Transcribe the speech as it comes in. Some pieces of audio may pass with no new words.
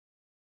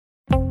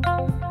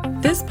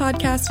This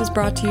podcast is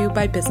brought to you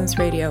by Business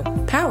Radio,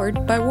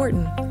 powered by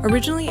Wharton,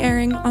 originally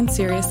airing on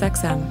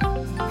SiriusXM.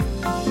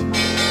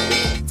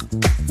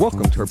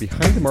 Welcome to our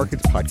Behind the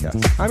Markets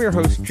podcast. I'm your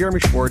host,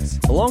 Jeremy Schwartz.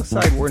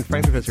 Alongside Wharton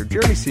Finance Professor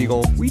Jeremy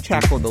Siegel, we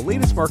tackle the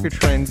latest market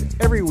trends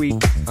every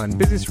week on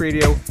Business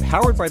Radio,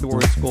 powered by the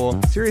Wharton School,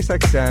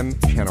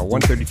 SiriusXM, channel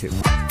 132.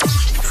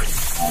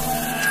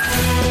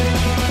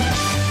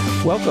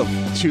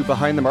 Welcome to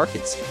Behind the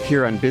Markets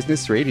here on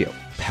Business Radio,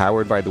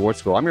 powered by the Wharton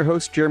School. I'm your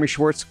host, Jeremy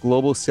Schwartz,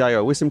 Global CIO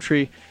at Wisdom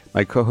Tree.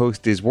 My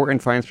co-host is Wharton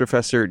Finance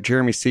Professor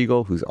Jeremy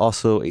Siegel, who's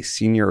also a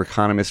senior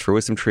economist for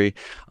Wisdom Tree.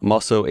 I'm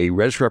also a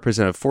registered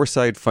representative of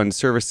Foresight Fund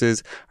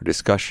Services. Our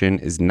discussion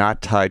is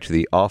not tied to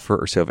the offer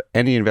or sale of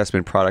any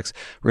investment products.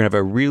 We're going to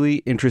have a really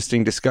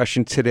interesting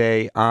discussion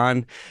today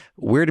on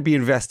where to be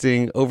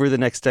investing over the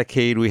next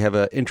decade. We have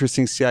an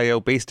interesting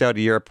CIO based out of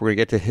Europe. We're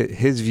going to get to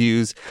his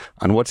views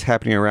on what's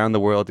happening around the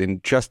world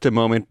in just a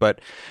moment. But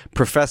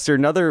Professor,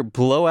 another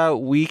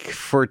blowout week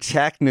for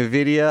tech.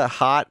 NVIDIA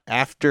hot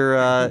after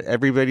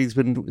everybody's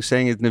been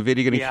saying, is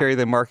NVIDIA going to carry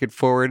the market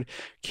forward?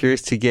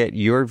 Curious to get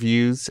your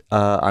views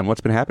on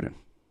what's been happening.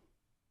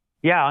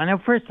 Yeah,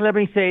 and first let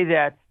me say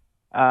that,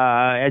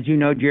 as you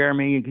know,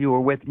 Jeremy, you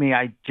were with me.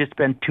 I just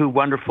spent 2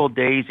 wonderful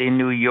days in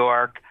New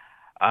York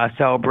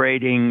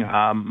celebrating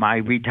my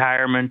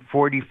retirement,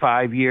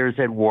 45 years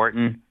at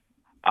Wharton.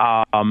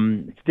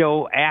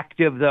 Still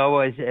active, though,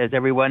 as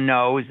everyone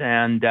knows,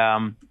 and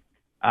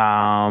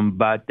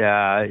but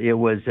it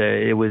was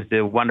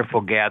a wonderful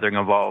gathering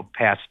of all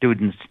past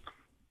students,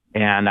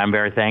 and I'm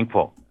very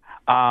thankful.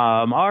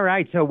 All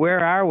right, so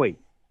where are we?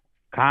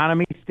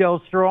 Economy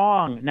still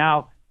strong.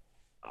 Now,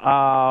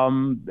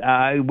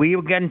 we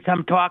were getting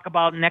some talk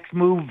about next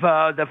move,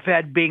 the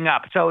Fed being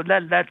up. So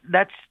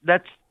let's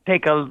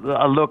take a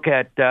look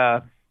at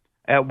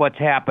what's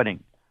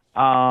happening.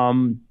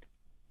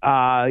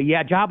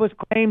 Jobless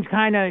claims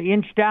kind of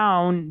inched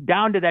down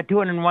to that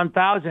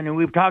 201,000, and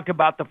we've talked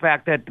about the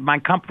fact that my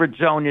comfort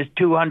zone is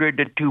 200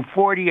 to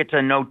 240. It's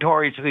a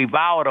notoriously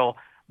volatile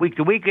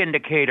week-to-week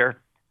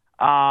indicator,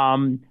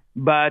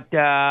 but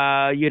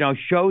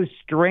shows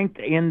strength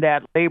in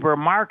that labor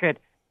market.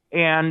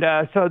 And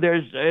so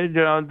there's,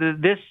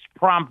 this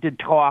prompted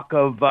talk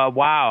of,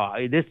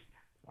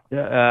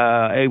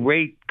 a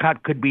rate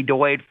cut could be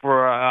delayed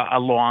for a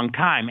long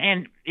time.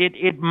 And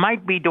it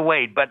might be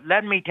delayed, but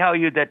let me tell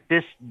you that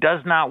this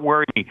does not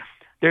worry me.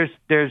 There's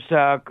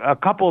a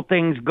couple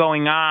things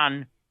going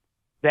on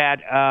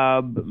that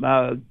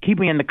keep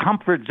me in the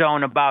comfort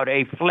zone about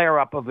a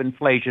flare-up of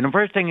inflation. The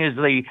first thing is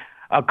the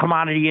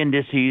commodity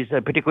indices,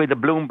 particularly the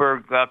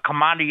Bloomberg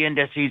commodity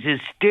indices, is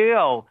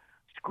still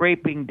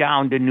scraping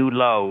down to new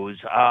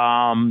lows.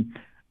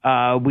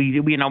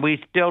 We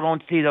still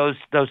don't see those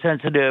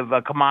sensitive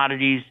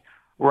commodities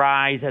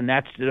rise, and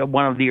that's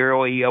one of the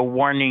early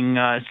warning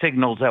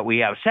signals that we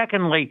have.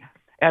 Secondly,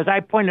 as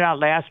I pointed out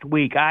last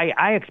week,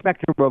 I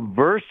expect a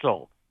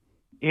reversal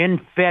in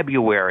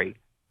February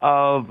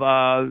of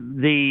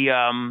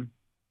the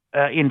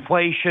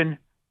inflation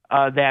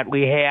that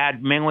we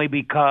had, mainly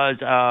because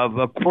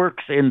of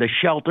quirks in the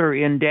shelter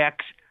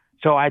index.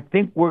 So I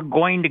think we're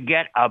going to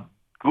get a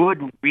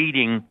good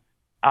reading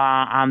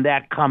on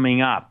that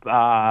coming up.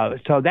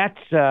 So that's,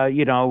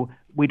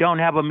 we don't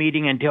have a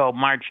meeting until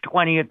March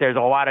 20th. There's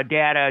a lot of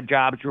data,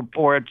 jobs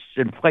reports,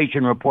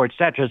 inflation reports,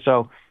 et cetera.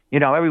 So,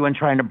 everyone's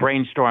trying to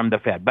brainstorm the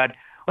Fed. But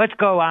let's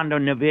go on to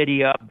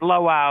NVIDIA,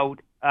 blowout,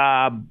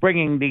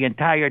 bringing the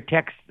entire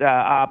tech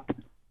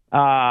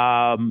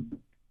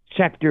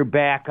sector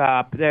back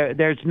up.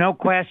 There's no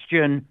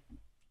question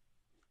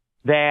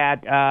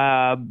that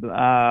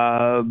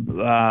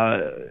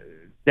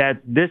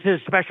that this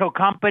is a special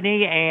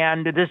company,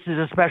 and this is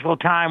a special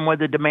time where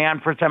the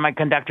demand for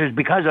semiconductors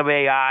because of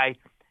AI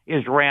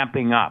is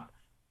ramping up.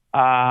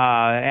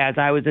 As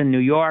I was in New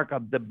York,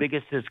 the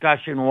biggest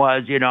discussion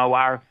was,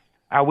 are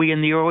we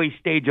in the early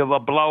stage of a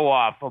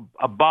blow-off,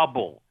 a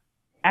bubble?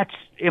 That's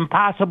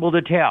impossible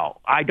to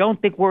tell. I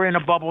don't think we're in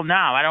a bubble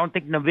now. I don't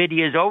think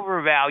NVIDIA is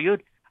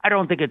overvalued. I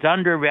don't think it's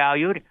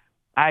undervalued.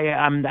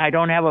 I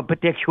don't have a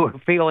particular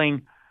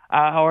feeling,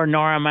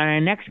 nor am I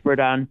an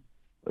expert on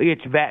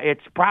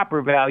its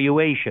proper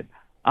valuation.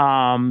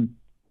 Can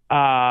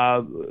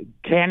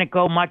it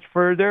go much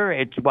further?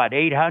 It's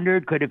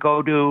 800? Could it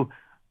go to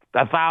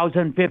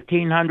 1,000,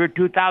 1,500,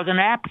 2,000?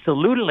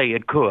 Absolutely,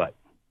 it could.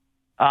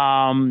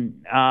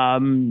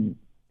 And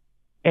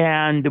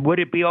would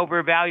it be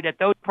overvalued at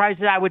those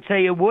prices? I would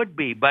say it would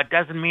be, but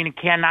doesn't mean it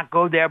cannot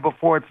go there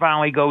before it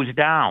finally goes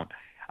down.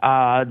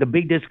 The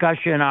big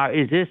discussion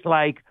is this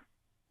like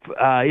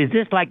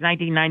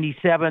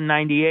 1997,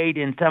 98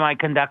 in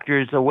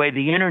semiconductors, the way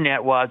the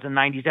internet was in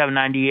 97,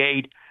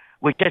 98,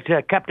 which just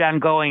kept on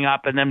going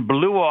up and then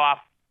blew off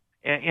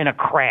in a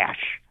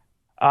crash.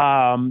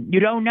 You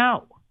don't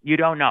know.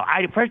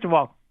 First of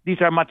all,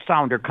 these are much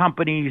sounder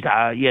companies.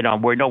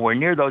 We're nowhere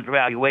near those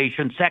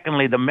valuations.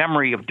 Secondly, the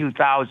memory of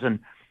 2000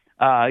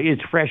 is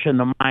fresh in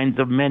the minds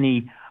of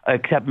many,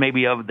 except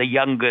maybe of the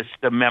youngest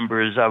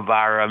members of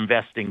our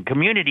investing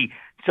community.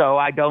 So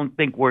I don't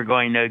think we're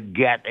going to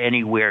get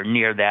anywhere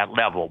near that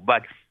level.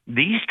 But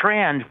these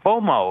trends,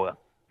 FOMO,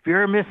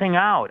 fear of missing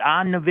out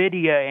on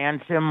NVIDIA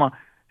and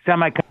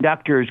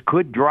semiconductors,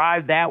 could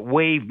drive that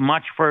wave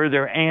much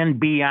further and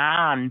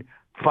beyond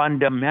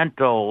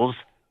fundamentals,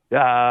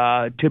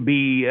 to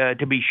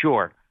be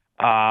sure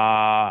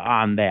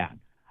on that.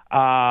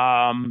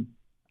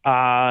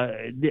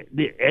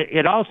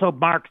 It also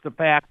marks the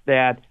fact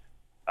that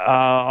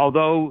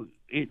although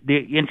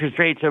the interest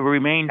rates have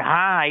remained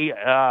high,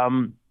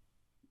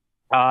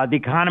 the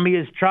economy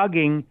is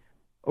chugging.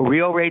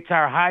 Real rates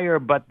are higher,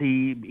 but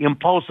the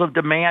impulsive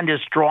demand is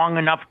strong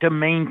enough to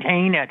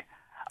maintain it.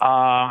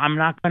 I'm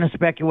not going to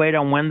speculate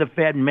on when the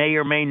Fed may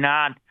or may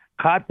not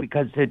cut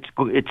because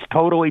it's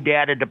totally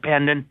data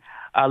dependent,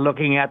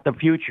 looking at the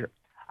future.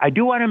 I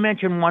do want to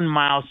mention one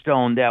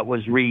milestone that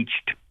was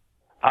reached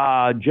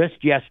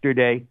just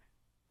yesterday,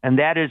 and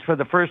that is for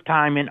the first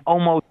time in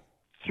almost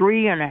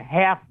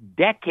 3.5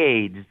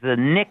 decades, the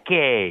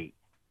Nikkei,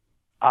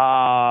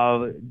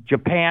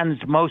 Japan's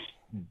most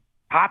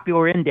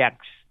popular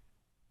index,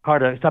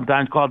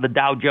 sometimes called the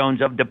Dow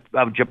Jones of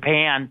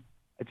Japan.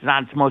 It's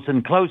not its most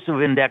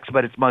inclusive index,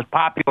 but its most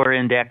popular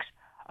index,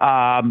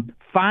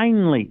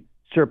 finally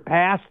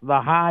surpassed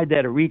the high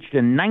that it reached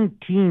in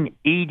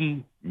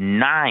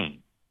 1989.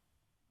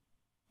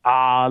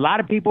 A lot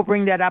of people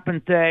bring that up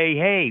and say,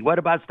 hey, what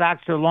about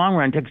stocks for the long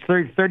run? It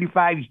takes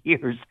 35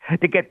 years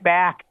to get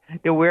back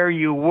to where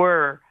you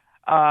were.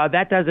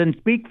 That doesn't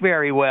speak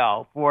very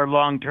well for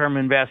long-term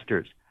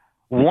investors.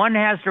 One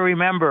has to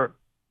remember,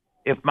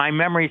 if my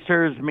memory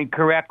serves me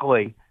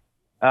correctly,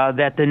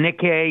 that the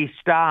Nikkei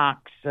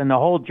stocks and the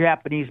whole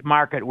Japanese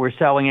market were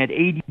selling at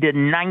 80 to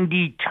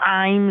 90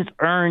 times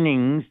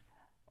earnings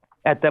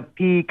at the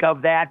peak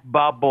of that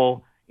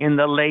bubble in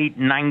the late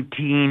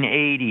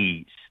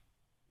 1980s,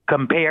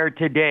 compared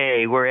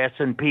today where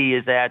S&P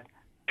is at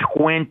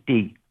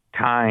 20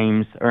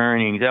 times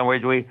earnings. In other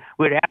words, we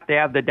would have to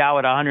have the Dow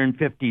at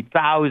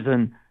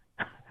 150,000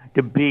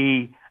 to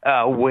be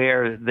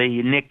where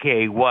the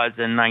Nikkei was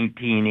in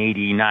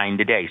 1989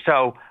 today.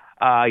 So,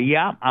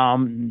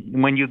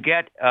 when you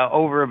get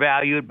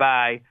overvalued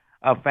by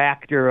a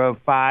factor of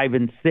 5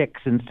 and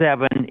 6 and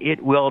 7,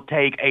 it will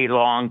take a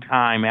long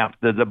time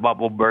after the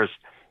bubble burst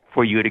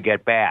for you to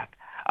get back.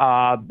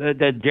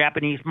 The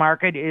Japanese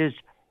market is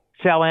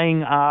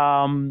selling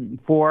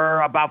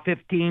for about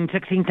 15,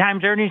 16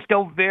 times earnings,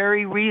 still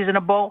very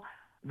reasonable.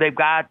 They've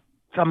got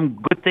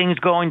some good things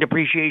going.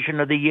 Depreciation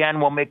of the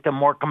yen will make them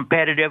more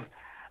competitive.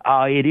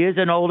 It is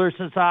an older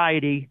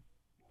society,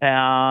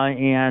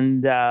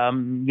 and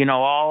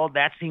all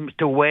that seems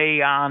to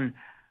weigh on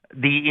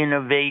the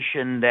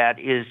innovation that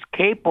is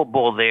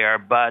capable there.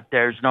 But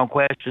there's no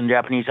question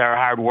Japanese are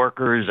hard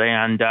workers,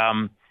 and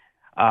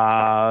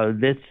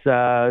this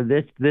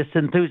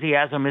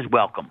enthusiasm is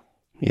welcome.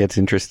 Yeah, it's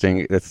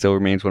interesting. That still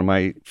remains one of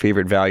my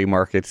favorite value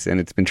markets, and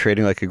it's been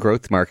trading like a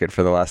growth market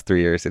for the last 3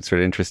 years. It's sort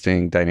of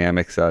interesting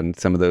dynamics on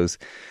some of those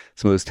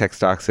tech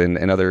stocks and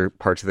other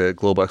parts of the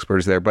global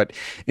exporters there. But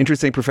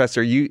interesting,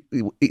 Professor, you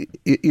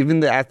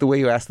even the way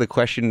you asked the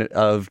question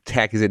of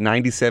tech, is it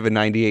 97,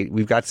 98?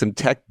 We've got some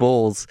tech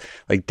bulls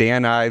like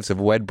Dan Ives of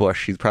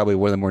Wedbush. He's probably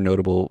one of the more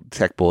notable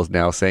tech bulls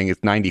now, saying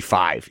it's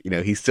 95.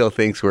 He still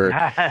thinks we're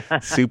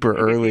super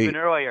early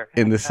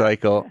in the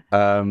cycle.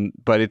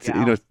 But it's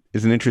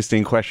is an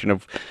interesting question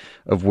of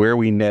where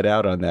we net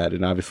out on that,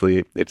 and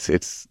obviously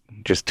it's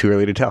just too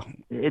early to tell.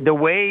 The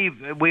wave,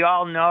 we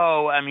all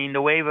know,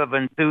 the wave of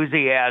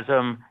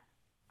enthusiasm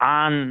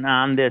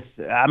on this,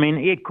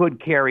 it could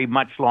carry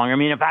much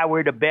longer. If I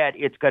were to bet,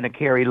 it's going to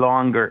carry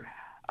longer.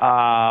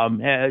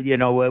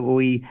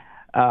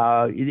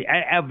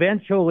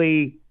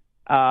 Eventually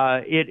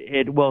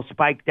it will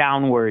spike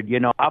downward,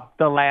 up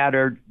the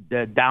ladder,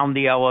 down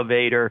the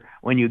elevator.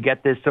 When you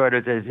get this sort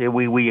of,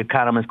 we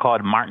economists call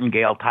it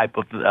martingale type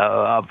of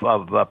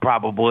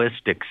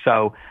probabilistic.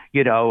 So,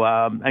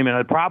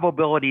 the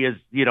probability is,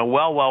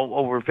 well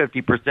over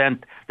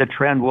 50%. The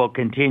trend will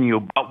continue,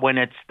 but when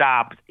it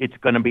stops, it's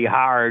going to be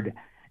hard.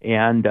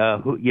 And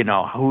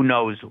who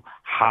knows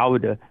how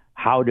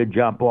to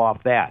jump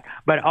off that.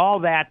 But all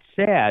that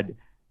said,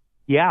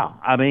 we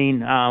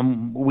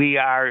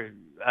are.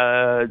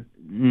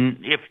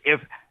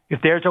 If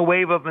there's a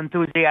wave of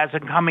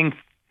enthusiasm coming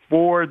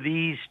for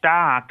these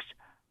stocks,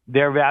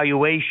 their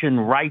valuation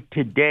right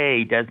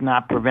today does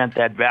not prevent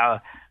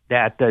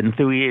that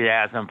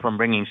enthusiasm from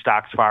bringing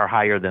stocks far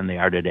higher than they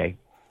are today.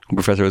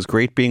 Professor, it was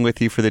great being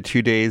with you for the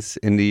 2 days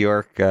in New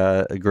York.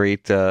 A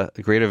great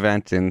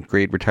event and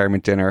great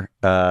retirement dinner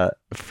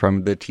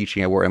from the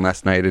teaching at Wharton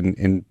last night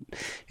in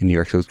New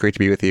York. So it was great to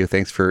be with you.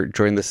 Thanks for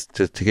joining us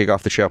to kick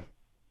off the show.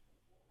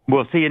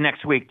 We'll see you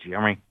next week,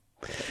 Jeremy.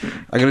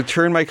 I'm going to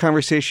turn my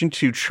conversation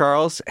to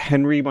Charles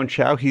Henry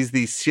Monchau. He's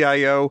the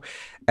CIO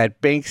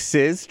at Bank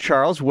Cis.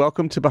 Charles,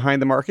 welcome to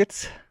Behind the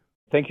Markets.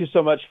 Thank you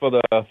so much for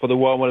the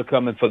warm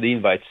welcome and for the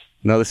invite.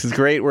 No, this is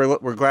great.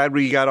 We're glad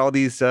we got all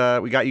these.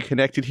 We got you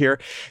connected here.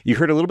 You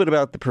heard a little bit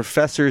about the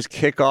professor's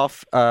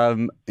kickoff,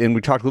 and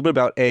we talked a little bit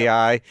about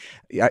AI.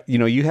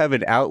 You have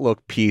an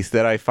Outlook piece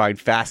that I find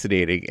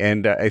fascinating,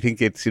 and I think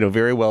it's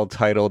very well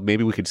titled.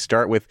 Maybe we could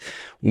start with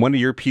one of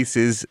your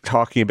pieces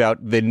talking about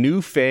the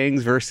new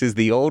FANGs versus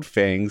the old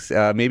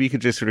FANGs. Maybe you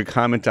could just sort of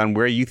comment on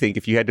where you think,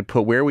 if you had to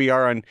put where we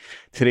are on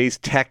today's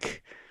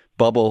tech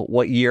bubble,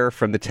 what year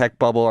from the tech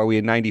bubble are we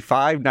in?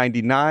 95,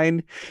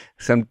 99,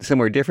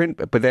 somewhere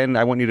different? But then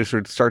I want you to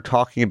sort of start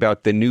talking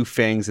about the new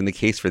FANGs and the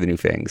case for the new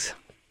FANGs.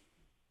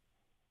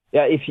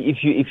 Yeah, if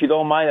you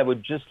don't mind, I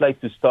would just like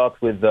to start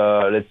with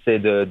let's say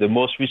the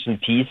most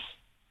recent piece,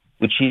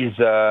 which is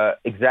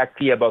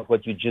exactly about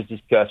what you just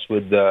discussed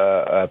with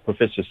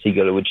Professor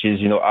Siegel, which is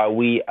are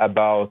we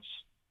about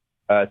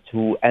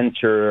to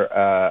enter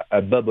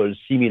a bubble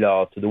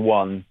similar to the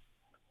one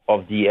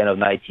of the end of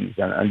 90s?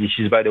 And this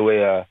is, by the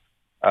way,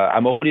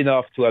 I'm old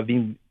enough to have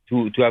been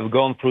to have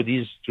gone through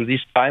this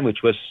time,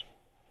 which was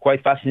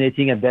quite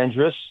fascinating and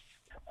dangerous.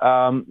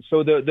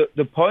 So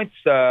the points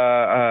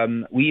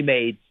we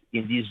made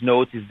in this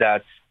note is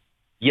that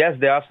yes,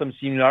 there are some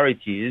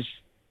similarities,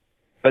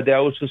 but there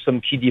are also some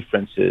key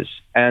differences.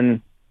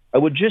 And I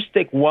would just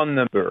take one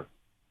number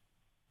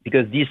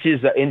because this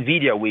is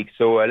NVIDIA week.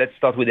 So let's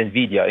start with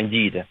NVIDIA.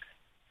 Indeed,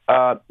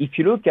 if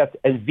you look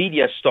at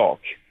NVIDIA stock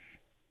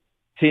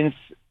since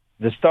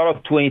the start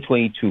of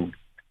 2022.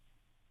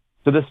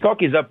 So the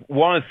stock is up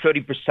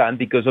 130%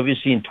 because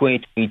obviously in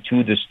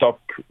 2022, the stock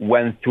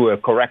went through a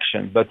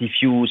correction. But if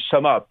you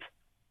sum up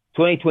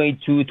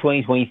 2022,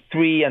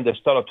 2023, and the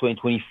start of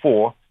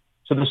 2024,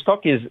 so the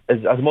stock has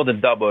more than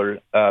double,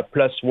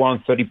 plus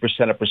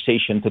 130%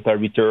 appreciation total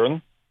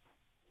return.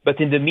 But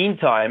in the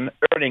meantime,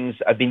 earnings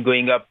have been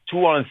going up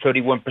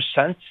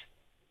 231%,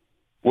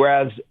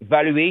 whereas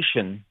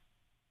valuation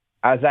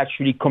has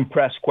actually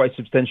compressed quite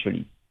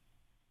substantially.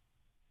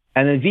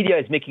 And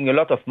NVIDIA is making a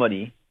lot of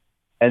money.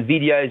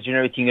 NVIDIA is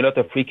generating a lot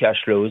of free cash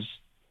flows.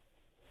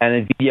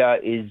 And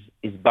NVIDIA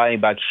is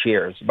buying back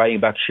shares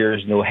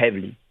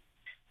heavily.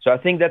 So I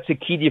think that's a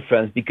key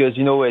difference because,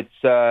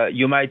 it's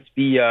you might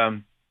be,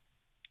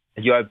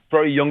 you are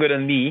probably younger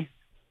than me.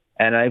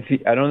 And I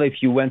don't know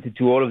if you went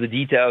into all of the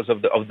details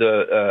of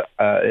the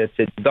let's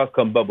say,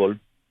 dot-com bubble.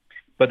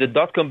 But the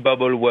dot-com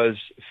bubble was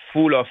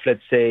full of,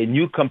 let's say,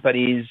 new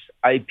companies,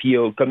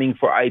 coming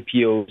for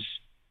IPOs.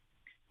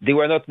 They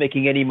were not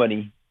making any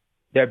money.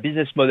 Their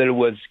business model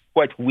was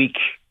quite weak,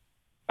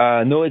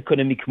 no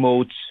economic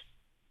moats,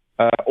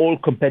 all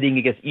competing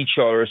against each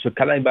other, so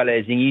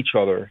cannibalizing each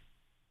other.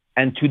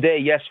 And today,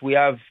 yes, we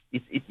have.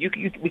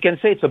 We can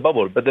say it's a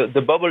bubble, but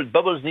the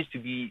bubbles needs to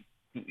be.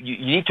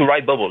 You need to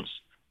ride bubbles,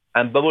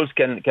 and bubbles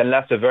can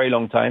last a very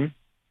long time.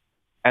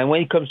 And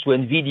when it comes to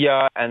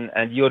NVIDIA and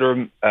the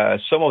other,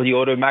 some of the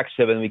other Mac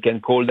 7, we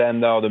can call them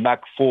now the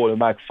Mac 4, the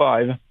Mac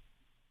 5.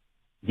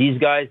 These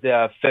guys, they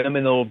are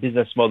phenomenal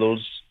business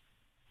models.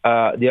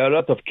 There are a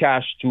lot of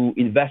cash to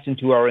invest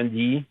into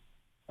R&D,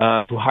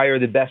 to hire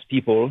the best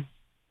people.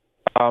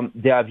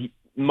 They have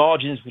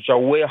margins which are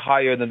way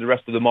higher than the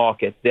rest of the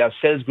market. They have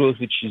sales growth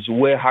which is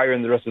way higher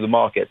than the rest of the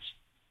market.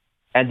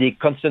 And they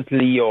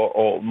constantly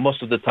or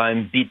most of the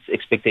time beat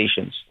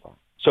expectations.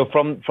 So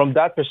from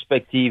that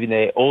perspective,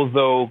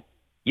 although,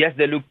 yes,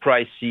 they look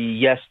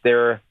pricey, yes,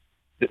 the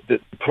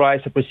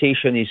price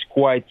appreciation is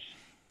quite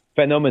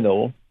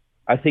phenomenal,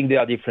 I think there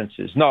are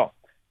differences. Now,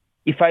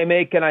 if I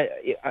may,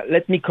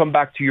 let me come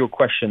back to your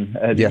question,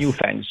 the yes. new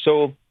FANGs.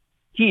 So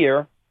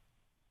here,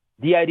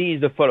 the idea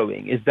is the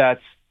following, is that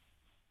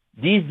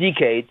this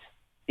decade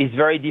is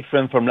very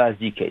different from last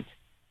decade.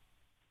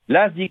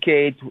 Last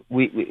decade,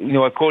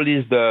 I call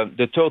this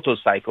the total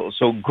cycle.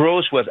 So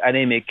growth was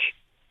anemic.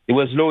 There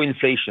was low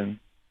inflation.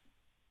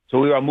 So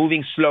we were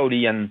moving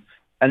slowly, and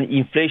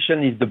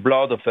inflation is the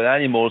blood of an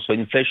animal, so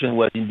inflation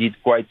was indeed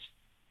quite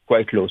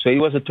low. So it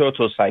was a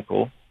total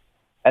cycle.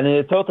 And in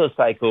a total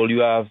cycle,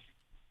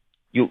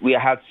 we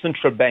had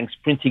central banks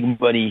printing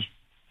money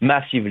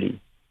massively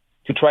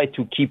to try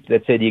to keep,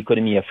 let's say, the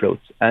economy afloat.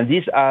 And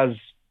this has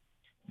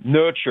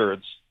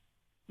nurtured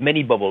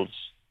many bubbles,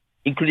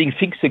 including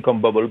fixed income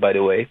bubble, by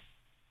the way,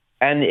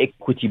 and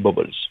equity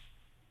bubbles.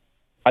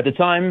 At the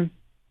time,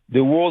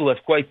 the world was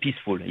quite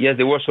peaceful. Yes,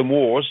 there were some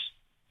wars,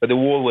 but the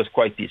world was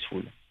quite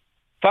peaceful.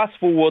 Fast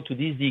forward to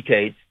this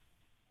decade,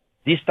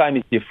 this time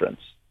is different.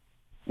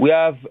 We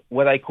have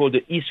what I call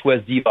the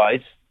East-West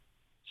divide.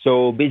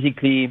 So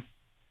basically,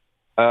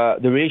 the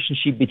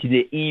relationship between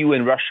the EU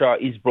and Russia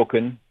is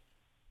broken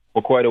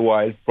for quite a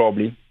while,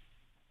 probably.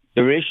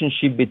 The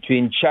relationship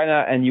between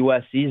China and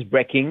US is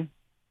breaking,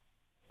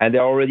 and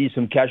there are already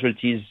some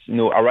casualties,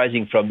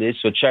 arising from this.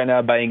 So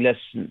China buying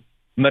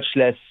much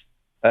less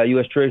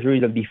US Treasury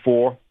than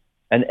before,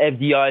 and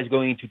FDI is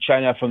going into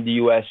China from the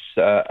US,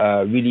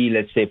 really,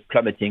 let's say,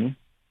 plummeting.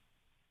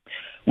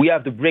 We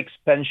have the BRICS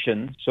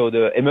pension, so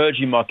the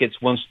emerging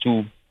markets wants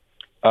to,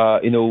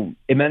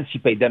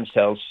 emancipate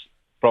themselves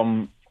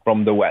from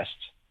the West,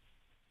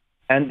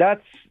 and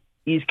that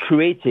is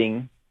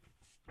creating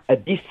a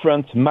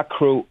different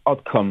macro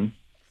outcome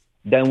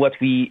than what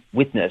we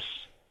witnessed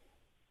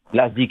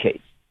last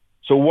decade.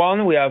 So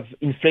one, we have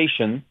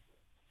inflation,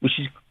 which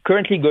is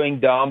currently going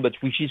down, but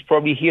which is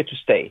probably here to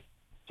stay.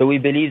 So we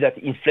believe that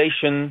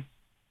inflation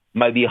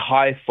might be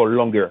high for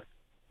longer.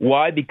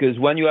 Why? Because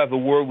when you have a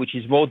world which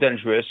is more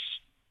dangerous,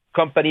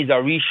 companies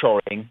are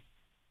reshoring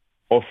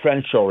or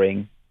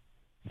friendshoring.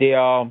 They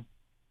are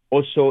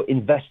also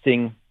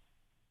investing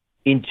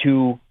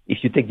into,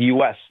 if you take the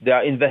US, they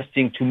are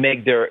investing to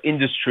make their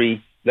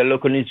industry, their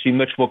local industry,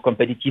 much more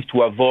competitive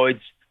to avoid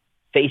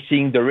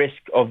facing the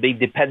risk of being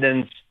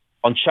dependent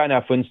on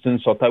China, for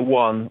instance, or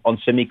Taiwan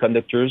on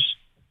semiconductors.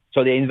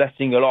 So they're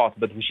investing a lot,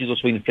 but which is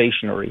also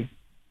inflationary.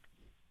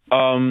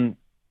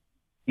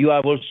 You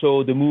have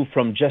also the move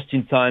from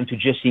just-in-time to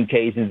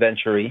just-in-case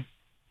inventory,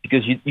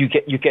 because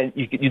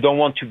you don't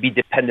want to be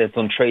dependent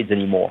on trades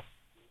anymore.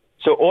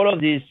 So all of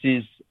this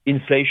is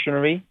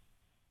inflationary.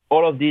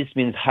 All of this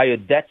means higher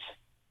debt.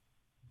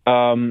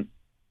 All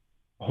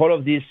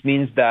of this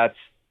means that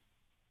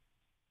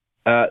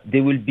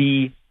there will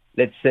be,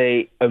 let's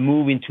say, a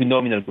move into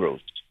nominal growth.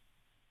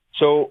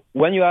 So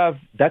when you have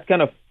that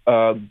kind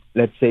of,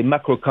 let's say,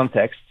 macro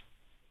context,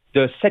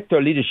 the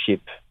sector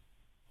leadership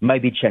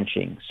might be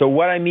changing. So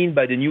what I mean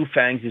by the new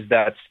FANGs is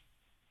that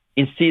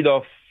instead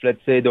of,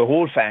 let's say, the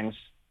whole FANGs,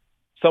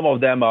 some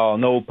of them are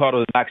now part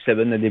of the Max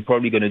 7 and they're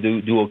probably going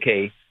to do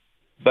okay.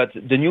 But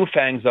the new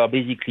FANGs are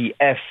basically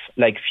F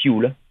like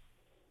fuel,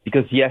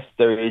 because yes,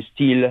 there is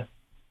still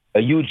a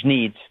huge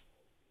need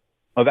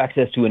of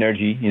access to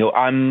energy. You know,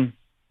 I'm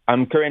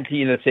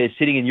currently, let's say,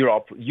 sitting in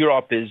Europe.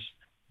 Europe is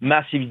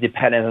massively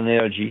dependent on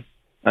energy,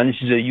 and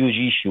this is a huge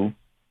issue.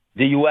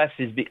 The US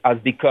has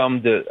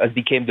became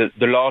the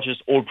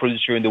largest oil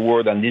producer in the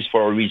world, and this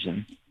for a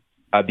reason,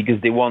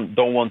 because they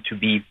don't want to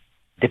be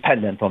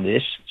dependent on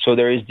this. So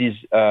there is this,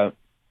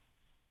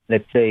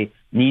 let's say,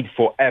 need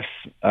for F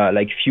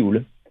like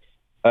fuel,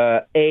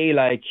 A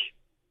like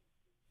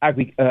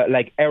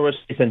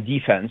aerospace and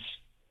defense,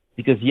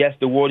 because yes,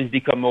 the world has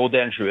become more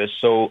dangerous.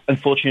 So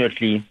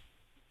unfortunately,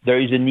 there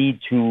is a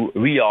need to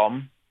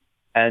rearm,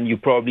 and you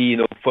probably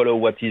follow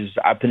what is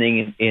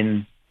happening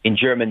in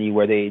Germany,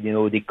 where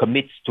they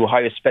commit to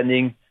higher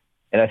spending.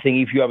 And I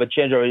think if you have a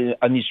change of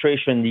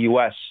administration in the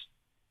US,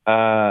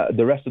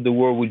 the rest of the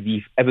world will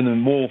be even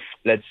more,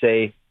 let's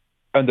say,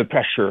 under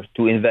pressure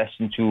to invest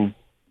into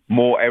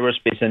more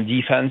aerospace and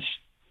defense.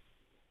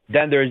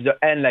 Then there is the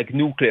N like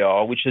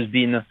nuclear, which has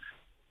been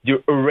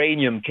the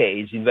uranium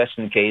case,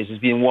 investment case, has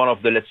been one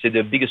of the, let's say,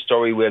 the biggest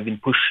story we have been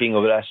pushing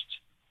over the last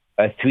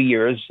 3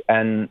 years.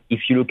 And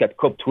if you look at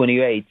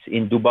COP28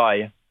 in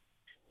Dubai,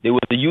 there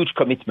was a huge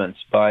commitment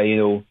by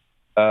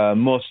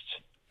most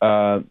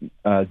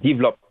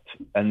developed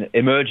and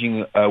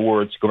emerging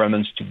world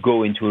governments to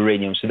go into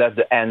uranium. So that's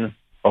the N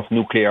of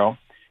nuclear.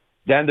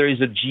 Then there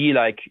is a G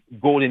like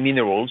gold and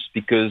minerals,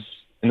 because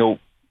to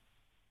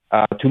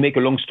make a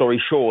long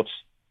story short,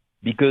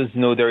 because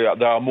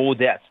there are more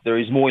debts, there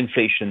is more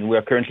inflation. We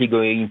are currently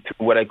going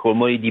through what I call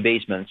money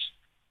debasement,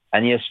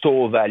 and yes,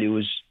 store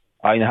values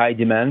are in high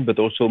demand, but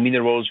also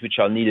minerals which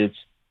are needed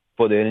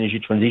for the energy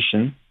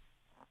transition.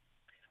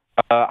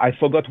 I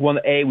forgot one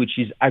A, which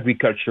is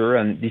agriculture,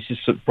 and this is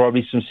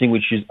probably something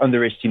which is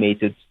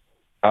underestimated.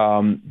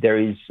 There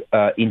is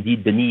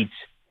indeed the need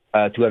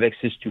to have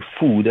access to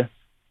food.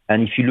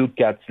 And if you look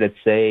at, let's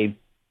say,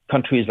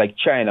 countries like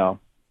China,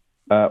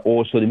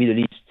 also the Middle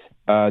East,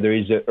 there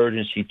is an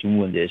urgency to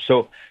move on this.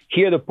 So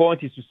here the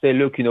point is to say,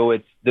 look,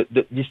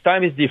 this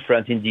time is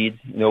different indeed.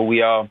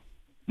 We are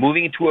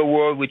moving into a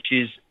world which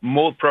is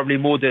probably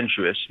more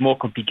dangerous, more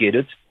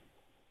complicated.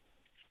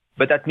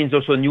 But that means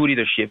also new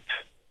leadership.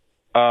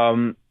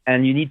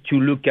 And you need to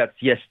look at,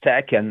 yes,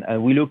 tech,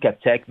 and we look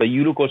at tech, but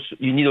you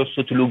need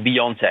also to look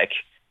beyond tech.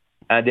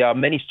 And there are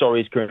many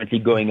stories currently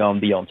going on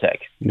beyond tech.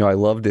 I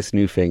love this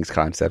new FANGs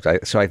concept.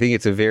 So I think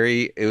it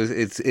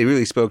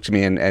really spoke to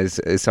me, and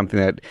as something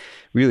that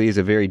really is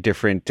a very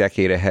different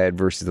decade ahead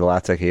versus the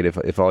last decade,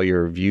 if all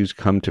your views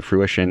come to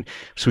fruition.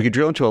 So we could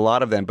drill into a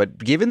lot of them. But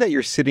given that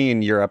you're sitting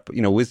in Europe,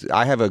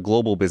 I have a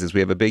global business. We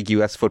have a big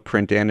U.S.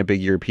 footprint and a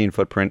big European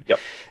footprint. Yep.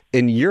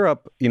 In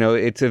Europe,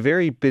 it's a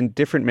very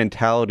different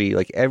mentality.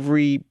 Like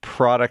every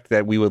product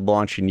that we would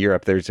launch in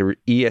Europe, there's a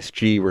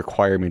ESG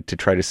requirement to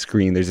try to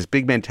screen. There's this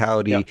big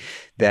mentality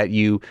that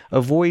you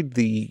avoid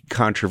the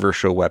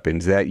controversial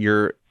weapons, that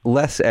you're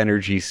less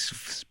energy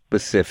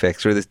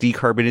specifics, or this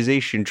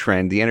decarbonization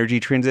trend, the energy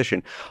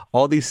transition,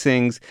 all these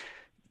things.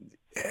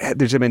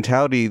 There's a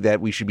mentality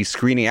that we should be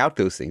screening out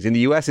those things. In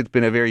the U.S., it's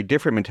been a very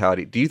different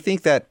mentality. Do you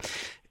think that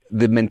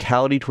the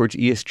mentality towards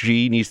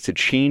ESG needs to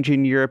change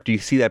in Europe? Do you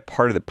see that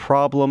part of the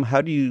problem?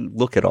 How do you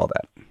look at all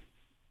that?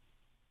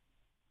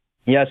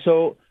 Yeah,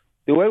 so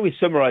the way we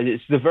summarize it,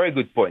 it's a very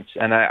good point.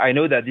 And I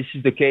know that this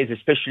is the case,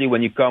 especially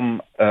when you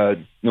come,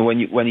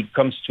 when it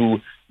comes to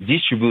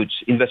distribute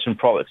investment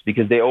products,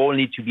 because they all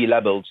need to be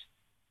labeled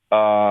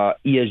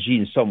ESG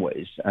in some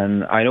ways.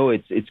 And I know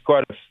it's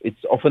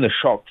often a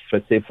shock,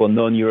 let's say, for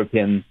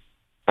non-European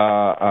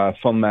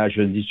fund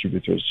managers and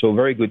distributors. So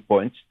very good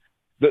point.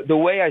 the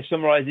way I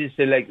summarize this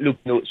is like, look,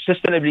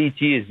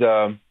 sustainability is,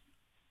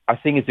 I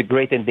think it's a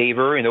great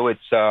endeavor.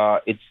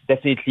 It's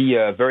definitely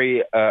a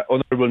very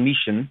honorable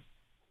mission,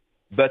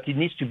 but it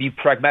needs to be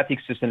pragmatic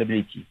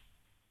sustainability.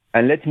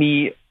 And let's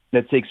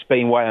say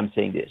explain why I'm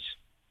saying this.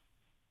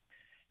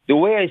 The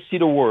way I see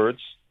the words,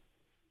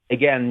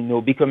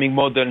 again, becoming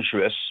more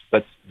dangerous,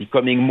 but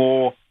becoming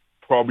more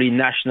probably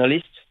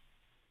nationalist.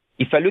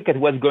 If I look at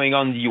what's going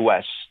on in the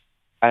U.S.,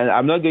 and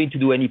I'm not going to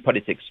do any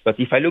politics, but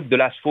if I look the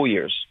last 4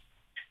 years,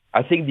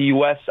 I think the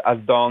U.S. has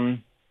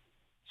done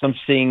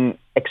something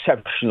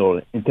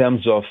exceptional in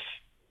terms of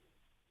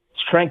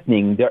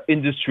strengthening their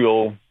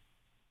industrial,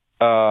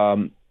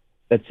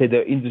 let's say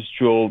their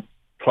industrial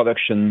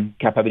production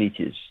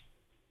capabilities.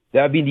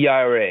 There have been the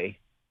IRA,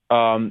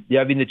 there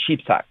have been the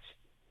CHIPS Act,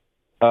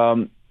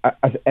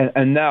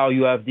 and now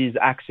you have this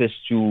access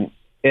to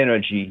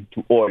energy,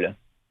 to oil,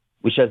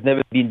 which has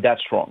never been that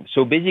strong.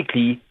 So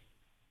basically,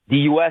 the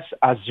U.S.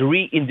 has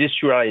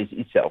reindustrialized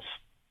itself.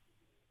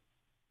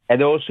 And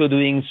they're also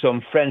doing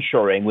some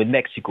friendshoring with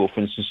Mexico,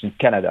 for instance, in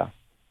Canada.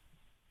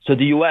 So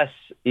the U.S.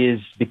 is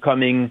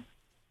becoming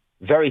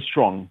very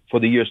strong for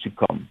the years to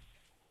come.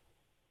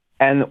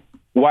 And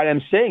while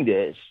I'm saying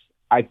this,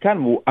 I'm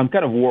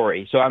kind of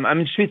worried. So I'm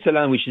in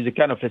Switzerland, which is a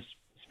kind of a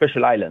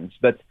special island.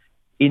 But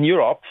in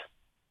Europe,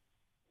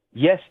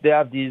 yes, they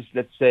have these,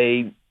 let's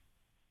say,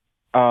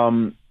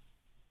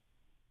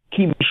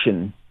 key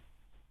mission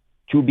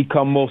to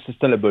become more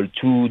sustainable,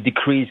 to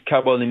decrease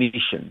carbon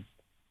emission.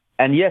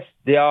 And yes,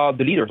 they are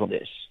the leaders on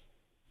this.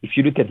 If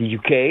you look at the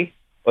UK,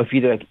 or if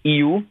you look at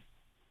EU,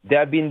 they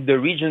have been the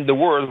region in the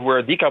world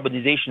where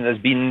decarbonization has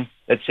been,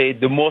 let's say,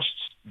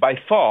 by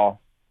far,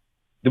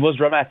 the most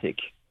dramatic.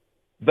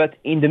 But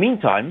in the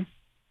meantime,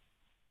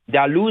 they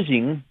are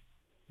losing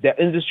their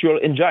industrial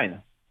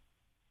engine.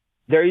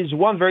 There is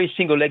one very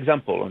single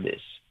example on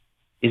this,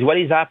 is what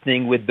is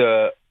happening with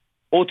the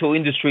auto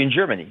industry in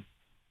Germany.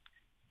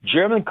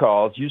 German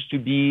cars used to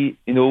be,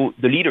 the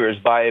leaders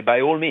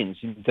by all means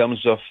in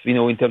terms of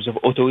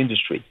auto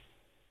industry.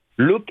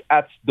 Look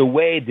at the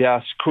way they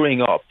are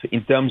screwing up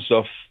in terms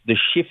of the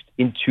shift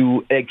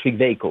into electric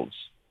vehicles.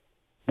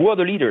 Who are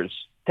the leaders?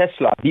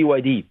 Tesla,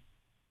 BYD.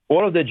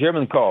 All of the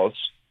German cars,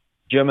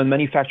 German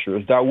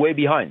manufacturers, they are way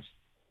behind.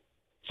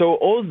 So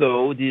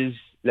although this,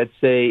 let's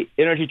say,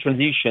 energy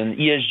transition,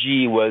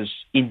 ESG, was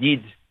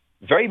indeed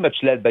very much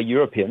led by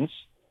Europeans,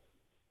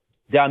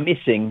 they are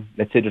missing,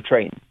 let's say, the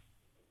train.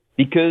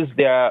 Because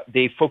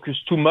they focus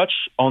too much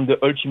on the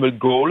ultimate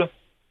goal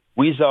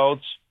without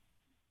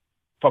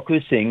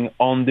focusing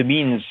on the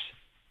means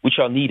which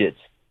are needed.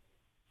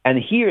 And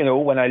here,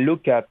 when I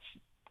look at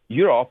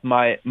Europe,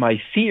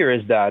 my fear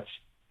is that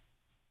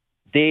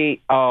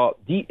they are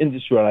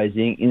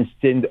deindustrializing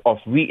instead of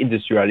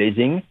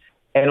reindustrializing.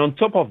 And on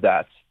top of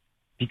that,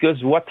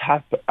 because what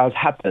has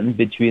happened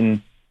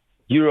between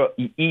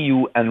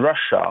EU and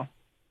Russia,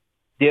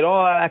 they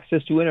don't have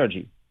access to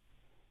energy,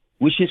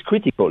 which is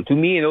critical. To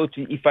me,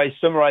 if I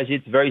summarize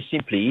it very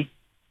simply,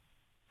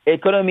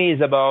 economy is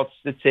about,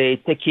 let's say,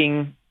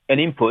 taking an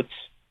input,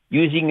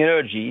 using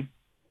energy,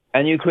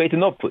 and you create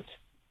an output.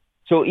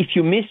 So if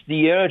you miss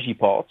the energy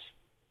part,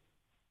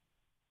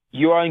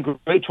 you are in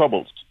great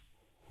troubles.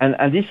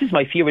 And this is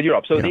my fear with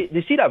Europe. So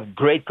they still have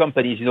great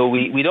companies.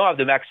 We don't have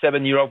the Max 7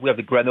 in Europe. We have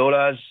the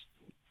granolas.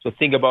 So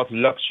think about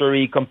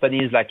luxury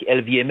companies like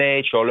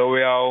LVMH or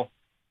L'Oreal,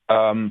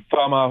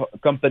 pharma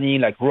company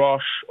like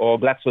Roche or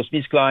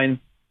GlaxoSmithKline,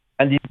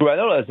 and these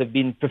granolas have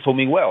been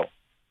performing well.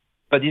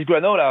 But these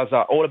granolas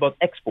are all about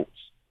exports.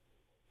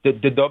 The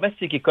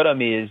domestic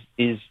economy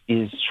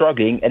is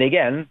struggling. And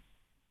again,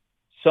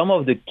 some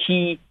of the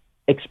key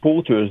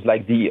exporters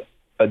like the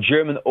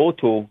German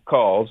auto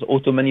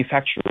auto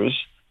manufacturers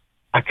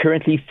are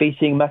currently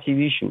facing massive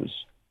issues.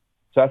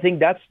 So I think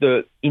that's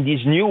in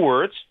these new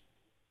words,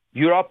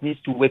 Europe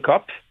needs to wake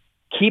up,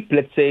 keep,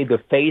 let's say, the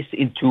face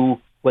into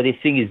what they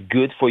think is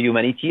good for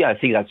humanity. I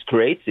think that's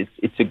great.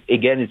 It's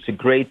a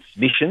great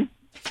mission,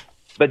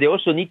 but they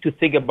also need to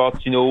think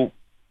about,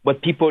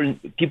 what people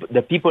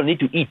need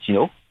to eat.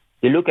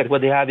 They look at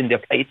what they have in their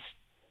plates,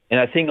 and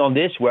I think on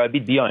this we're a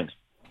bit behind.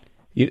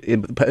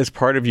 As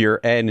part of your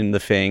N in the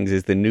FANGs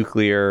is the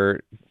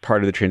nuclear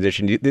part of the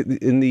transition.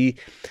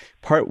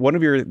 One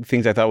of your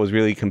things I thought was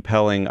really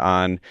compelling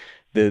on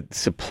the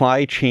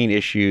supply chain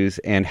issues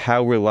and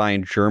how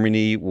reliant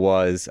Germany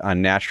was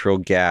on natural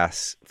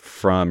gas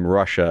from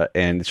Russia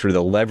and sort of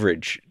the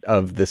leverage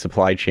of the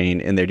supply chain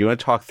in there. Do you want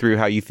to talk through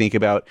how you think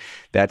about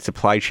that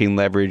supply chain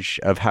leverage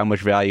of how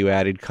much value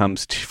added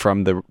comes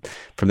from the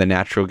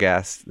natural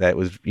gas that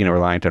was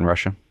reliant on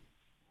Russia?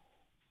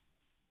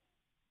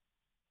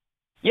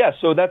 Yeah,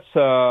 so that's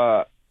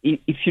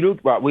if you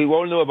look, we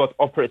all know about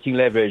operating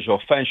leverage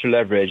or financial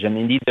leverage, and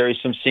indeed there is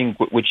something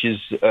which is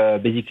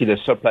basically the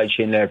supply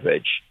chain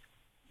leverage.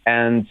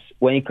 And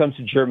when it comes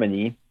to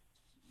Germany,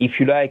 if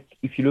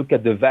you look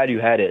at the value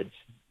added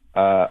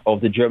of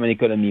the German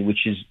economy,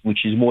 which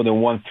is more than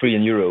 1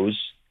 trillion euros,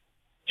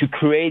 to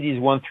create these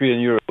 1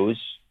 trillion euros,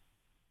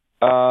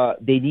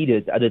 they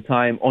needed at the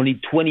time only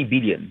 20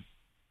 billion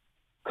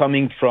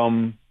coming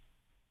from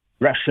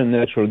Russian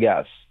natural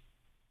gas.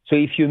 So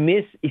if you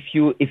miss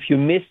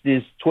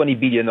this 20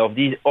 billion of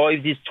these, or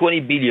if these 20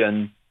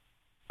 billion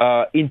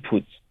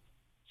inputs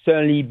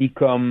suddenly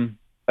become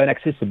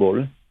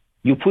inaccessible,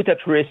 you put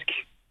at risk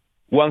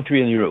 1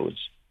 trillion euros.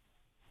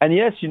 And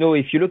yes,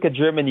 if you look at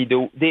Germany,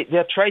 they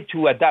are trying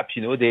to adapt.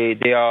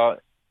 They are.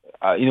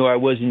 I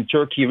was in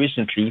Turkey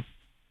recently,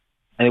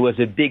 and it was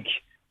a big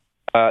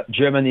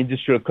German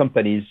industrial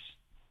companies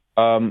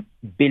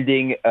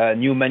building a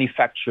new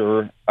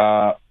manufacturer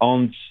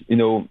on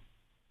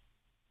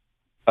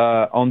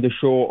the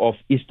shore of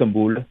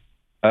Istanbul,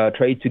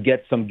 trying to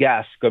get some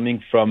gas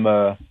coming from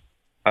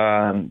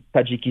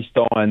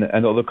Tajikistan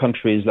and other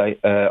countries like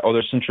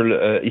other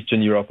Central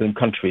Eastern European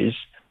countries.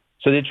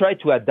 So they try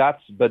to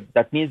adapt, but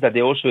that means that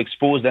they also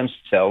expose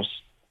themselves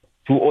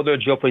to other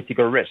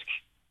geopolitical risk.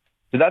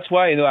 So that's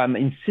why I'm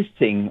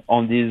insisting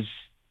on this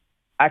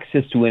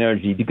access to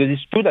energy, because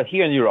it's true that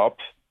here in Europe,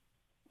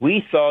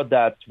 we thought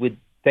that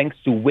thanks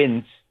to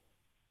wind,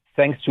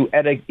 thanks to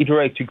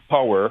hydroelectric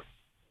power,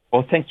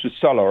 or thanks to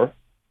solar,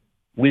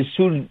 we'll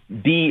soon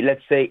be,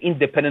 let's say,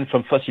 independent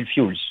from fossil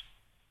fuels.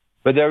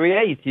 But the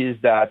reality is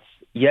that,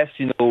 yes,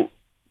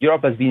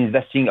 Europe has been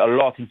investing a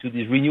lot into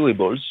these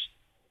renewables,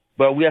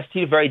 but we are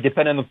still very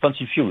dependent on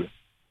fossil fuel.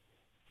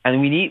 And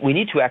we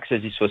need to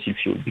access this fossil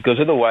fuel, because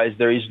otherwise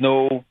there is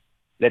no,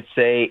 let's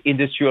say,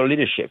 industrial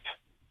leadership.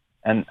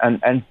 And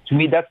to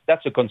me,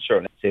 that's a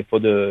concern, let's say, for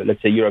the,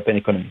 let's say, European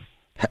economy.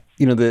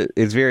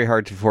 It's very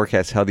hard to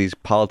forecast how these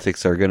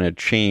politics are going to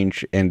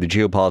change, and the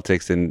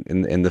geopolitics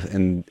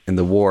and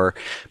the war.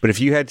 But if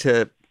you had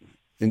to,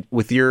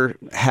 with your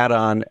hat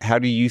on, how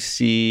do you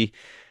see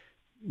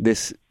the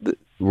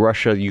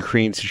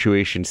Russia-Ukraine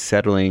situation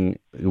settling?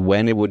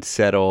 When it would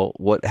settle?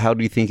 How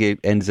do you think it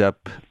ends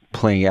up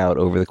playing out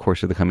over the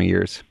course of the coming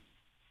years?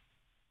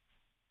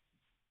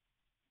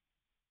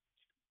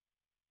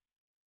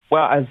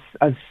 Well,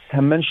 as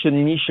I mentioned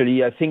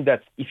initially, I think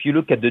that if you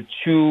look at the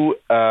two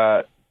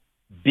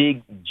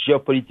big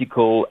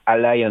geopolitical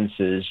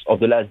alliances of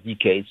the last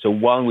decade, so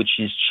one which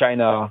is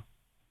China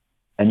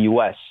and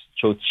US,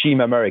 so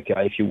Team America,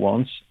 if you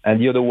want, and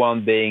the other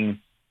one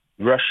being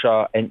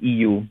Russia and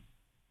EU.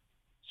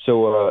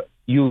 So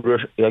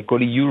I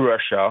call it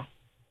EU-Russia.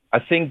 I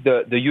think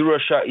the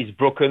EU-Russia is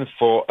broken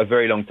for a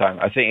very long time.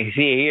 I think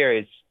here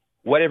it's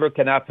whatever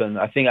can happen.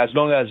 I think as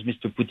long as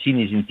Mr. Putin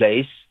is in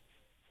place,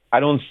 I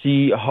don't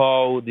see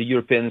how the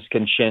Europeans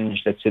can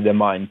change, let's say, their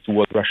mind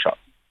towards Russia.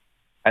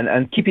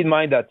 And keep in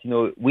mind that,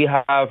 we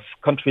have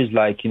countries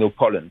like,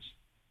 Poland,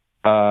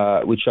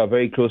 which are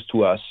very close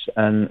to us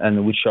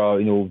and which are,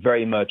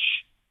 very much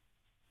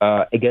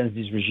against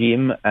this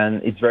regime.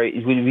 And it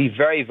will be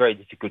very, very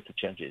difficult to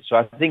change it. So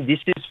I think this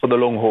is for the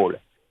long haul.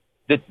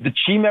 The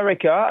Team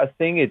America,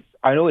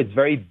 I know it's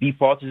very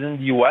bipartisan in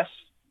the US.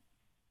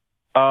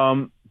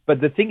 But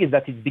the thing is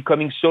that it's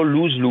becoming so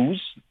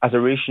lose-lose as a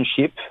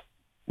relationship,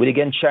 with,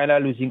 again, China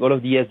losing all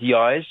of the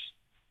SDIs,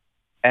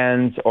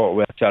 a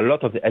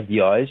lot of the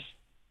SDIs,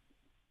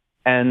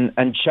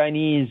 and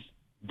Chinese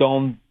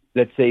don't,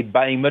 let's say,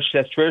 buying much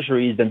less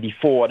treasuries than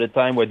before at a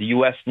time where the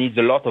U.S. needs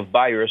a lot of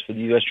buyers for the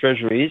U.S.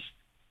 treasuries.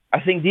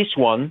 I think this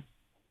one,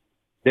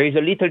 there is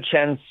a little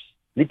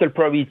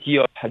probability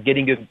of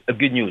getting a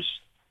good news.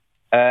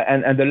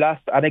 And the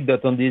last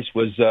anecdote on this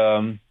was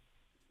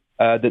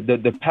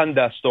the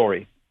panda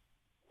story.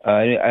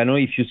 I don't know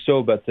if you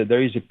saw, but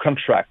there is a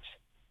contract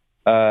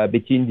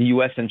between the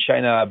U.S. and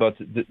China about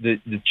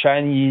the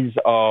Chinese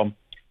are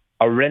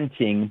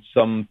renting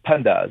some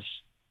pandas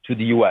to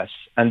the U.S.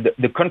 and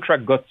the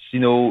contract got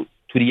to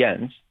the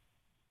end,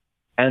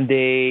 and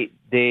they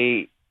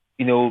bilaterally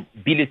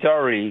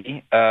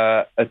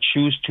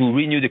choose to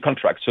renew the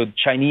contract. So the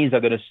Chinese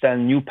are going to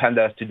send new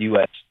pandas to the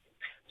U.S.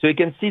 So you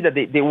can see that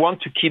they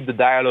want to keep the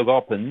dialogue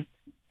open,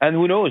 and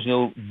who knows,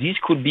 this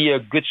could be a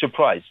good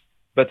surprise.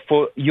 But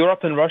for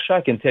Europe and Russia,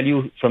 I can tell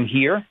you from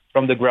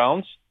the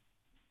ground,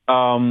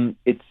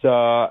 it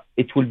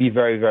will be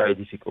very, very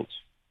difficult.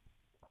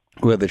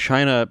 Well, the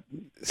China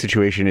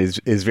situation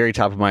is very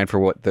top of mind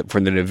for the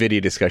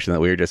NVIDIA discussion that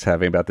we were just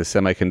having about the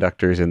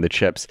semiconductors and the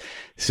chips.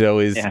 So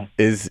is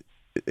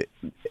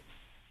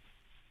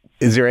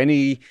there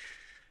any?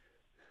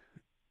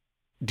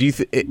 Do you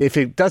if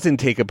it doesn't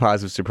take a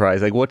positive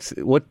surprise, like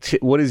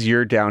what is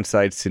your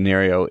downside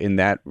scenario in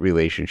that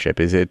relationship?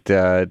 Is it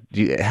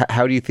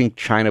how do you think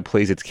China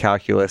plays its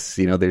calculus?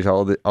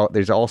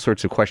 There's all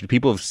sorts of questions.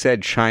 People have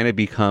said China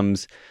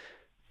becomes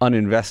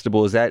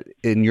uninvestable. Is that,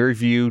 in your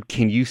view,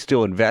 can you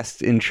still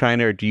invest in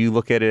China, or do you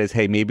look at it as,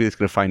 hey, maybe it's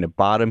going to find a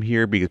bottom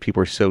here because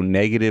people are so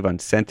negative on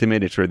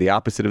sentiment? It's sort of the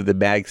opposite of the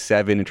Mag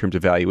 7 in terms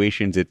of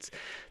valuations.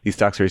 These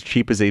stocks are as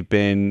cheap as they've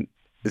been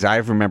as I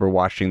remember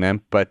watching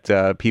them, but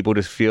people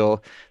just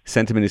feel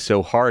sentiment is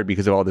so hard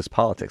because of all this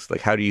politics.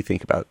 Like, how do you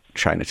think about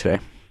China today?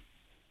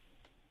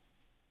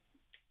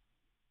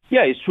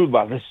 Yeah, it's true,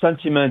 but the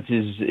sentiment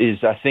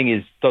is I think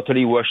is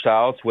totally washed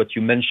out. What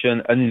you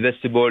mentioned,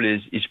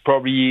 uninvestable, is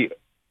probably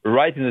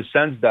right in the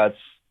sense that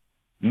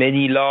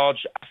many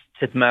large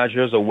asset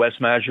managers or wealth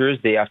managers,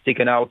 they have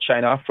taken out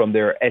China from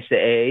their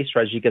SAA,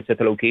 strategic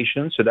asset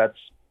allocation. So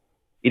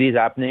it is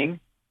happening.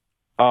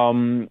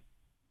 So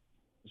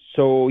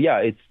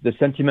yeah, the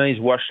sentiment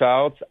is washed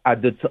out.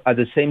 At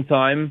the same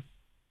time,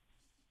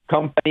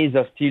 some companies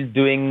are still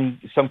doing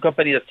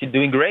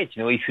great.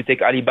 If you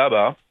take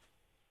Alibaba,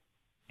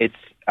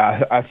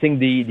 I think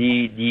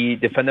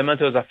the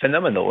fundamentals are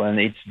phenomenal and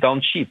it's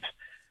down cheap.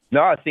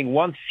 Now, I think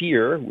one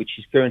fear which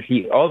is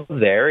currently out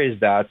there is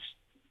that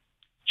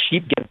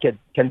cheap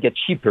can get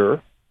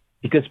cheaper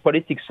because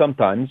politics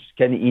sometimes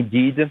can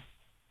indeed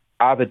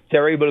have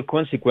terrible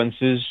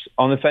consequences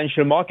on the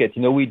financial market.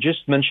 We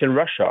just mentioned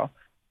Russia.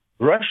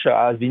 Russia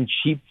has been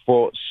cheap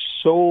for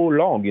so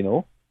long,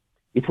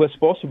 It was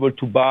possible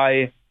to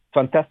buy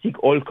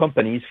fantastic oil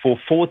companies for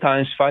 4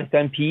 times, 5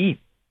 times PE.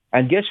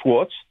 And guess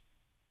what?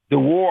 The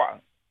war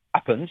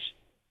happens,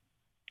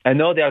 and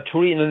now they are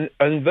truly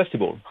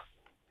uninvestable.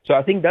 So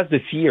I think that's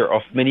the fear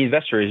of many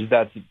investors,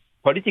 that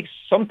politics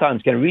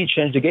sometimes can really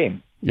change the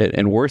game.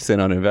 And worse than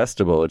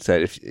uninvestable, it's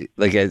that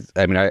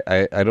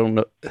I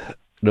don't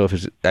know if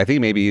it's, I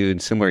think maybe even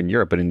similar in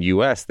Europe, but in the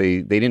U.S.,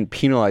 they didn't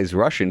penalize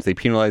Russians. They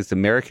penalized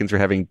Americans for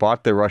having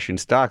bought their Russian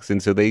stocks.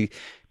 And so they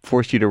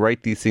forced you to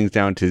write these things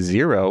down to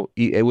zero,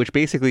 which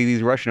basically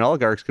these Russian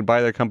oligarchs could buy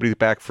their companies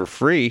back for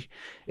free.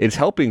 It's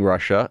helping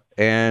Russia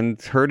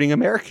and hurting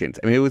Americans.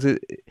 I mean,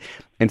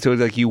 and so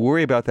it's like you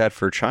worry about that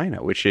for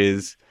China, which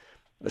is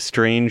a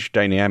strange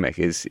dynamic.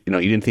 Is, you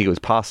didn't think it was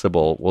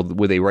possible. Well,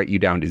 would they write you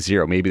down to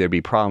zero? Maybe there'd be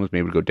problems.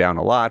 Maybe it would go down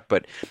a lot,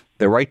 but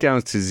the write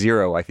downs to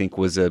zero, I think,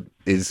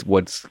 is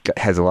what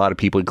has a lot of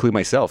people, including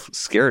myself,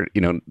 scared,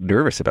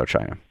 nervous about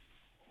China.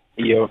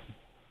 You're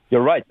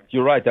right.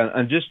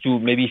 And just to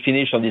maybe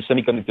finish on the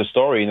semiconductor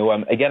story,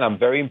 I'm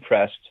very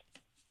impressed.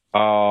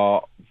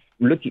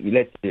 Looking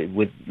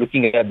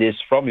at this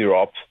from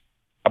Europe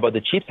about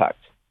the CHIPS Act.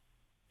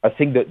 I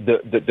think that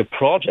the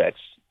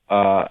projects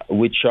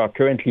which are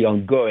currently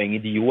ongoing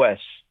in the U.S.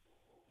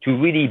 to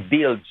really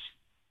build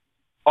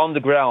on the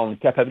ground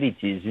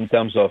capabilities in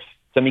terms of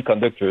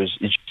semiconductors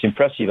is just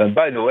impressive. And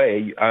by the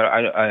way,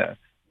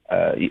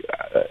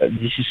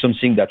 this is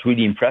something that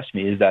really impressed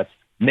me, is that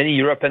many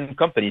European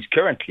companies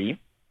currently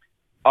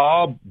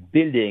are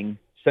building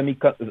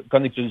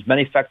semiconductors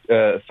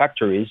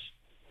factories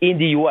in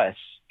the U.S.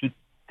 to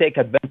take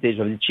advantage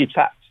of the CHIPS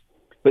Act.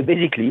 But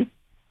basically,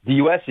 the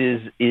U.S.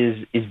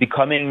 is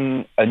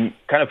becoming a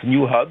kind of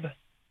new hub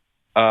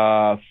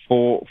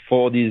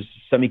for these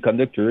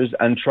semiconductors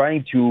and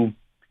trying to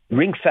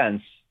ring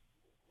fence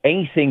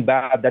anything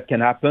bad that can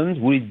happen.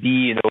 Would it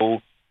be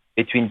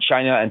between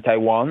China and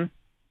Taiwan,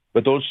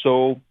 but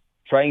also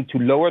trying to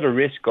lower the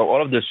risk of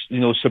all of this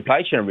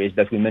supply chain risk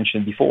that we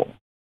mentioned before.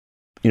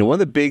 One of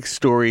the big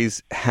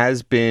stories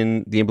has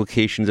been the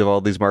implications of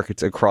all these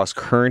markets across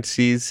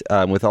currencies.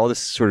 With all this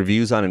sort of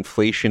views on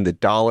inflation, the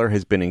dollar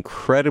has been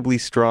incredibly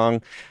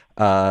strong.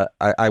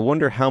 I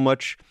wonder how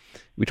much,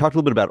 we talked a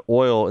little bit about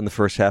oil in the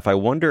first half. I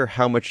wonder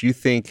how much you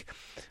think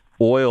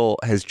oil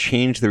has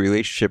changed the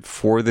relationship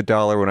for the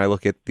dollar. When I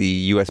look at the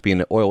U.S. being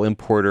an oil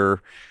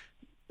importer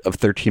of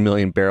 13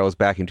 million barrels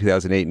back in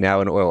 2008,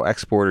 now an oil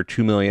exporter,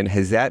 2 million,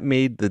 has that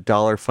made the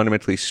dollar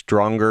fundamentally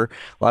stronger?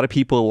 A lot of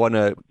people want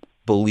to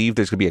believe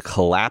there's going to be a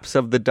collapse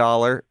of the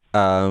dollar,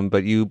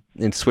 but you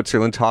in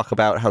Switzerland talk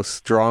about how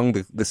strong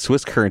the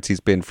Swiss currency's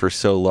been for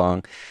so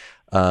long.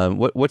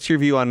 What's your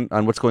view on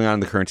what's going on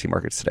in the currency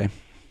markets today?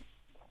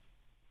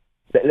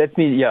 Let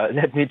me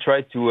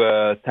try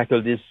to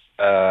tackle this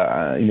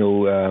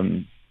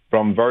from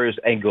various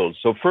angles.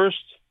 So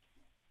first,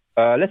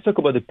 let's talk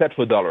about the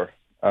petrodollar,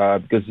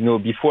 because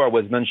before I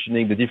was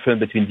mentioning the difference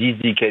between this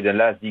decade and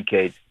last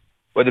decade.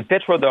 Well, the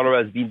petrodollar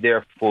has been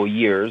there for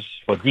years,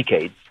 for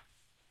decades.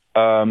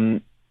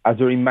 As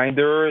a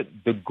reminder,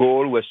 the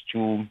goal was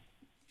to,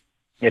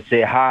 let's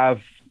say,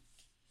 have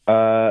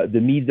the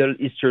Middle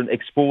Eastern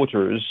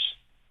exporters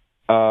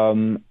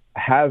having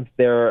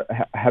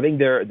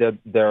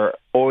their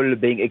oil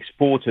being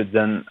exported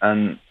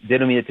and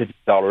denominated in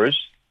dollars,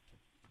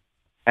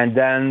 and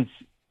then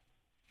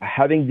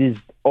having this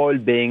oil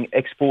being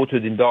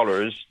exported in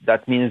dollars.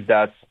 That means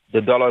that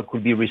the dollar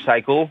could be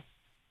recycled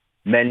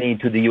mainly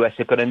into the U.S.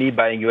 economy,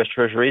 buying U.S.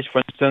 treasuries,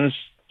 for instance,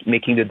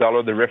 making the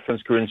dollar the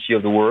reference currency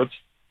of the world,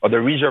 or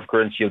the reserve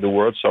currency of the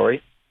world,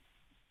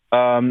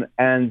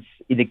 and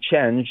in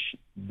exchange,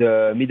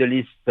 the Middle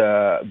East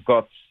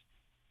got,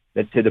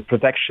 let's say, the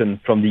protection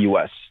from the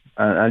U.S.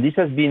 And this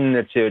has been,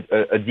 let's say,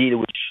 a deal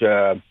which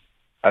has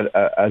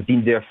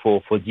been there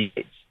for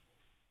decades.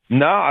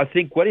 Now, I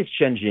think what is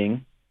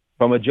changing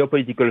from a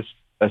geopolitical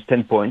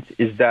standpoint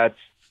is that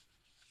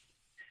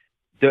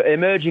the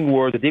emerging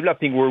world, the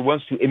developing world,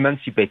 wants to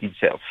emancipate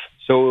itself.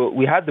 So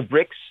we had the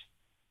BRICS,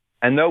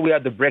 and now we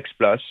have the BRICS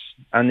Plus.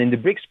 And in the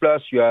BRICS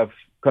Plus, you have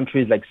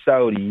countries like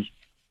Saudi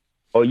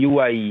or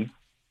UAE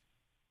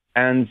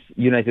and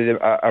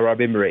United Arab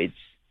Emirates,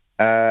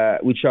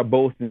 which are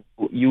both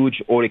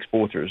huge oil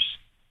exporters.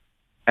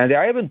 And they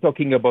are even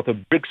talking about a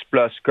BRICS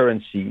Plus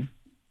currency.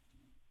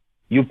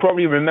 You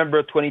probably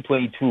remember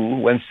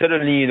 2022 when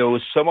suddenly,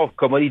 some of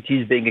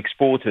commodities being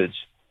exported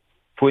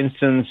for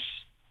instance,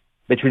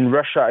 between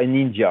Russia and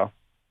India,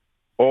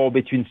 or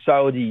between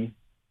Saudi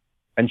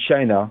and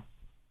China,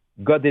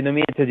 got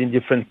denominated in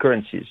different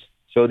currencies.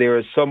 So there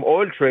are some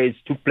oil trades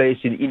took place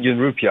in Indian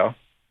rupee,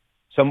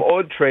 some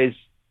oil trades,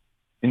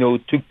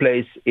 took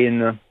place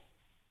in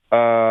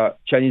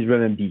Chinese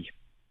renminbi.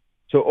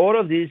 So all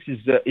of this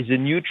is a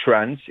new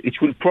trend. It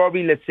will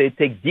probably, let's say,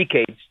 take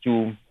decades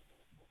to,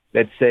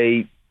 let's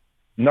say,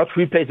 not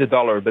replace the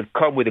dollar, but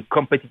come with a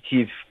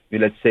competitive,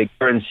 let's say,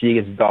 currency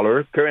against the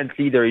dollar.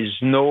 Currently, there is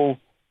no,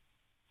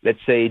 let's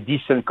say,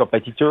 decent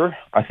competitor.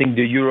 I think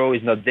the euro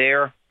is not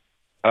there.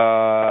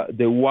 The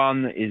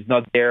yuan is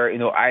not there,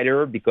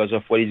 either because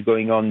of what is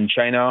going on in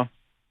China.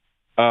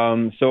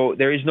 So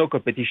there is no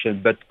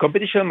competition, but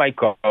competition might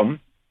come,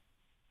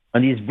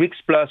 and these BRICS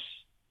plus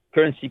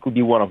currency could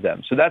be one of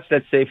them. So that's,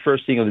 let's say,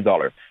 first thing on the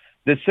dollar.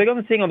 The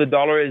second thing on the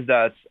dollar is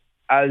that,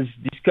 as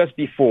discussed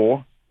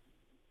before,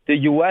 the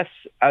U.S.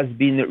 has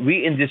been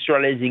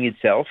reindustrializing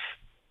itself,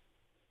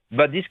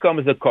 but this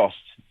comes at a cost.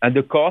 And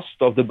the cost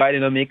of the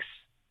Bidenomics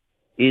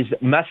is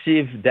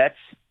massive debt.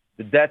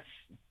 The debt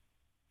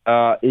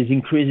is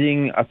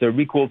increasing at a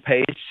record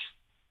pace,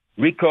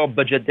 record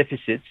budget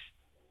deficits.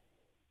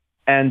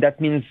 And that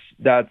means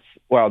that,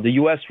 the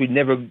U.S. will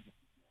never,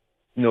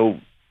 will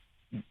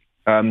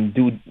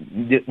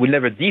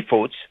never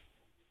default,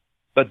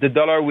 but the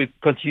dollar will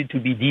continue to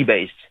be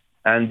debased.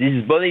 And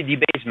this body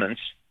debasement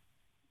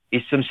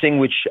is something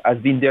which has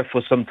been there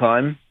for some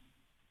time,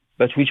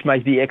 but which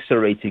might be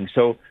accelerating.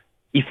 So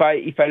if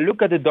I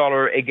look at the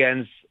dollar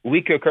against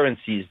weaker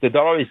currencies, the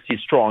dollar is still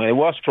strong, and it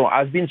was strong,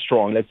 has been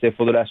strong, let's say,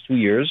 for the last 2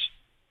 years.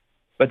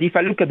 But if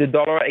I look at the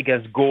dollar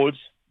against gold,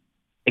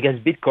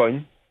 against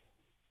Bitcoin,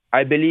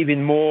 I believe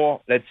in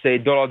more, let's say,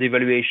 dollar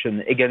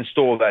devaluation against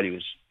store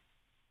values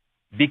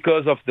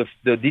because of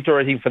the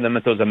deteriorating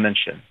fundamentals I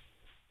mentioned.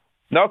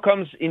 Now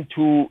comes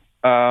into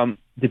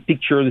the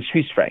picture the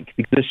Swiss franc,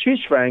 because the Swiss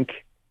franc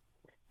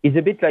is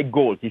a bit like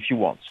gold, if you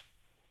want.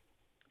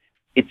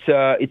 It's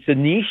a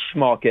niche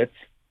market.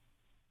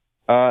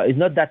 It's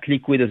not that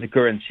liquid as a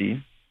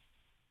currency,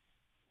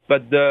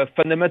 but the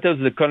fundamentals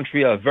of the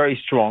country are very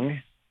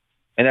strong,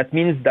 and that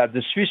means that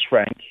the Swiss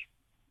franc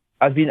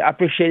has been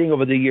appreciating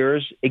over the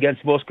years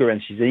against most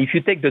currencies. And if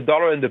you take the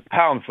dollar and the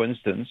pound, for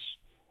instance,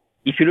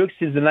 if you look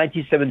since the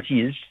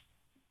 1970s,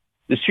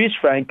 the Swiss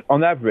franc,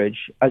 on average,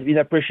 has been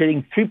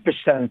appreciating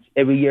 3%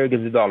 every year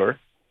against the dollar,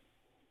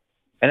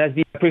 and has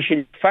been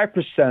appreciating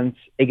 5%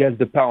 against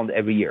the pound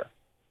every year.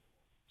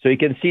 So you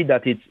can see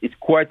that it's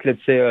quite,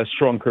 let's say, a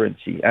strong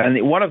currency.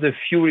 And one of the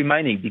few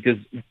remaining, because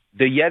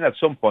the yen at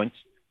some point,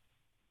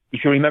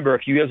 if you remember a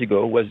few years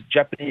ago, was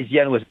Japanese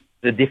yen was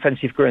the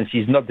defensive currency,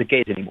 is not the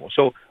case anymore.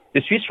 So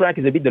the Swiss franc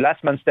is a bit the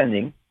last man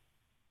standing.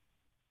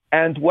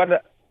 And what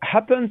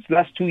happened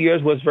last 2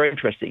 years was very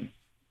interesting.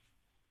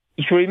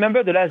 If you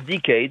remember the last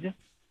decade,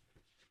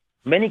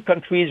 many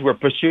countries were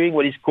pursuing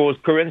what is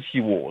called currency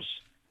wars.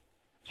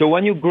 So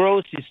when your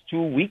growth is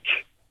too weak,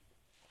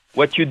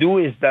 what you do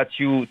is that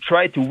you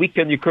try to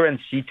weaken your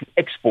currency to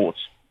export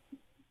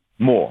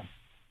more.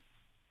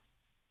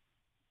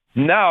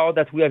 Now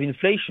that we have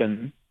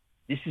inflation,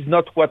 this is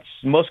not what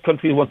most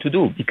countries want to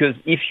do, because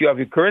if you have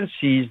your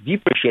currencies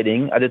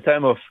depreciating at the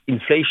time of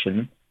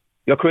inflation,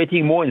 you're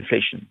creating more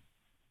inflation.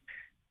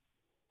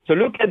 So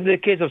look at the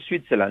case of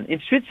Switzerland. In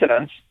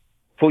Switzerland,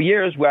 for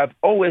years, we have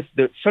always,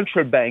 the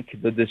central bank,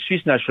 the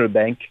Swiss National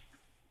Bank,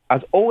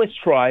 has always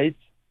tried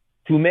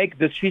to make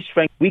the Swiss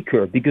franc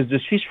weaker because the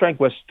Swiss franc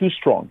was too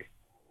strong.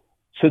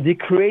 So they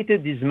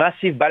created these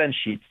massive balance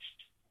sheets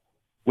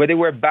where they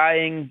were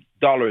buying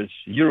dollars,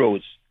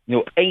 euros,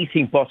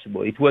 anything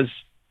possible. It was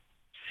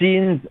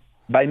seen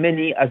by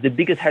many as the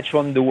biggest hedge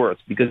fund in the world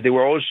because they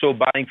were also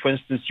buying, for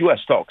instance, US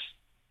stocks.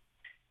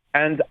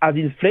 And as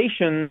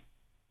inflation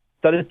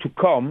started to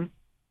come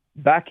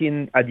back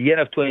at the end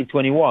of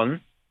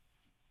 2021,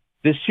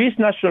 the Swiss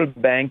National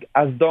Bank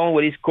has done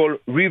what is called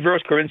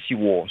reverse currency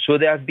war. So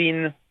they have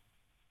been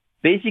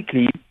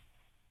basically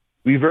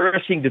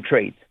reversing the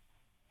trade.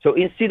 So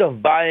instead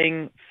of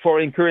buying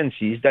foreign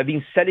currencies, they've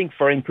been selling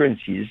foreign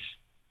currencies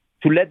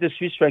to let the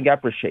Swiss franc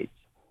appreciate.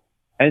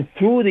 And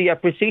through the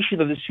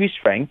appreciation of the Swiss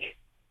franc,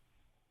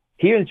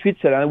 here in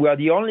Switzerland, we are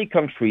the only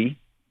country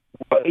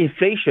where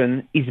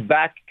inflation is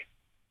back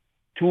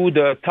to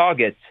the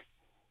target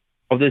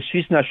of the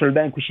Swiss National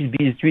Bank, which is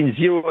between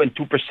 0 and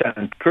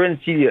 2%.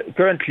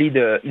 Currently,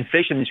 the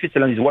inflation in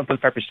Switzerland is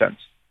 1.5%.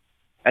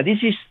 And this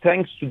is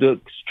thanks to the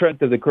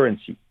strength of the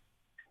currency.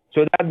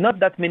 So there are not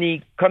that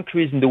many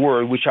countries in the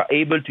world which are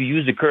able to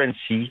use the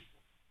currency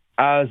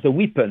as a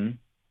weapon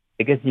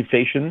against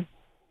inflation.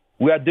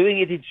 We are doing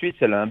it in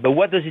Switzerland, but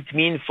what does it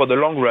mean for the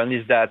long run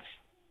is that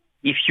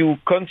if you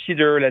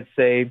consider, let's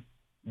say,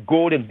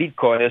 gold and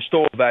Bitcoin as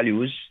store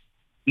values,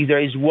 if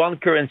there is one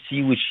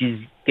currency which is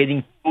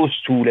getting close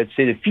to, let's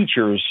say, the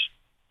features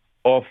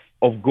of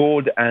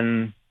gold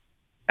and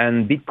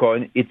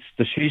Bitcoin, it's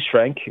the Swiss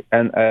franc.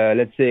 And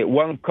let's say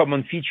one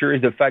common feature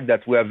is the fact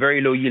that we have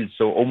very low yield,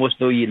 so almost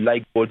no yield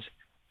like gold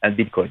and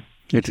Bitcoin.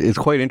 It's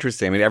quite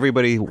interesting. I mean,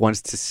 everybody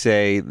wants to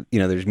say,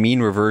 there's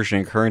mean reversion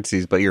in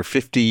currencies, but your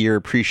 50-year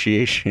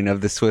appreciation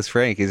of the Swiss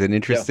franc is an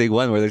interesting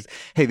one where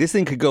hey, this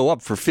thing could go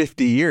up for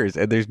 50 years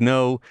and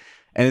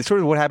and it's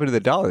sort of what happened to the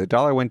dollar. The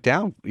dollar went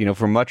down,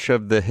 for much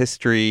of the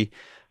history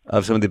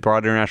of some of the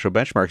broad international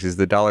benchmarks as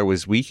the dollar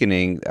was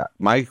weakening.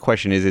 My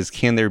question is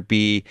can there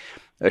be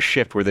a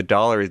shift where the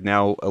dollar is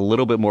now a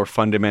little bit more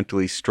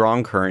fundamentally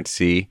strong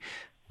currency?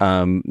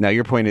 Now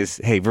your point is,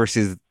 hey,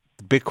 versus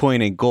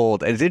Bitcoin and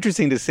gold. And it's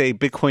interesting to say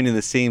Bitcoin in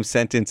the same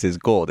sentence as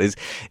gold.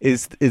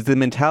 Is the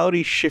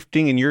mentality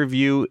shifting in your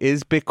view?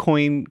 Is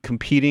Bitcoin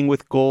competing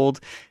with gold?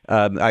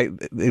 A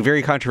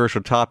very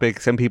controversial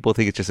topic. Some people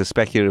think it's just a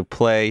speculative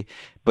play.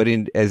 But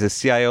as a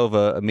CIO of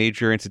a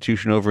major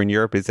institution over in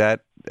Europe, is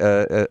that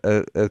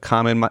a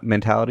common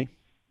mentality?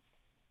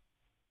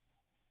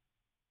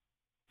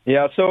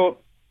 Yeah. So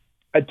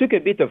I took a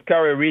bit of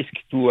career risk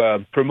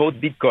to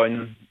promote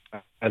Bitcoin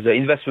as an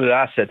investment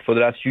asset for the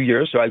last few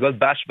years. So I got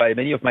bashed by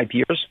many of my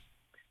peers,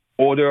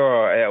 older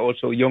or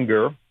also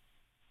younger.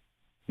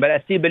 But I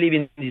still believe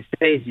in these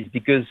phases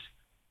because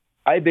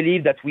I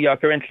believe that we are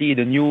currently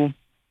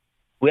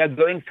we are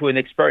going through an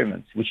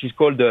experiment, which is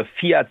called the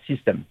fiat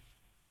system.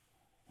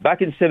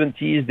 Back in the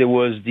 70s, there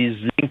was this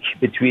link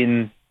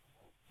between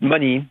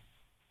money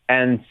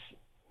and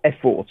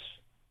effort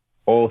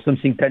or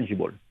something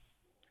tangible.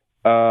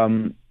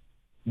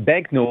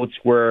 Banknotes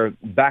were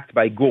backed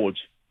by gold.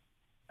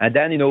 And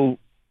then,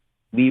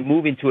 we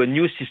move into a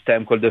new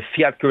system called the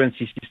fiat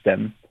currency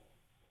system,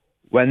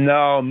 when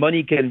now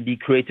money can be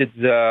created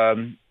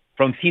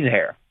from thin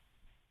air.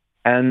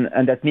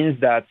 And that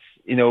means that,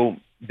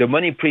 the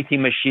money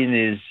printing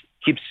machine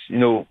keeps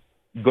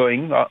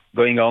going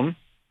on,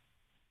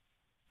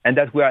 and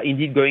that we are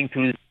indeed going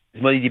through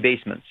money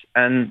debasement.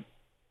 And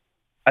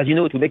as you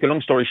know, to make a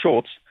long story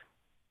short,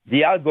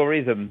 the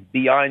algorithm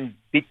behind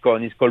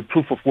Bitcoin is called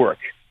proof of work.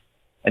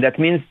 And that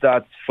means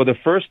that for the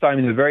first time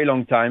in a very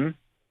long time,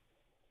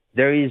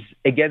 there is,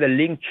 again, a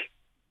link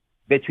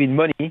between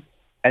money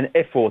and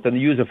effort and the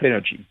use of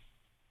energy.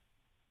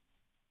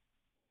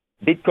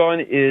 Bitcoin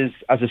is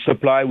as a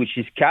supply which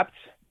is capped.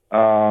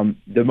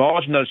 The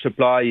marginal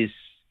supply is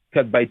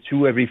cut by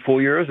 2 every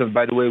 4 years. And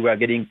by the way, we are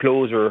getting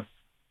closer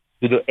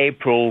to the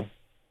April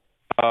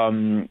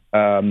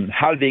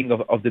halving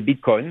of the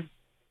Bitcoin.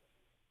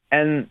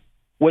 And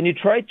when you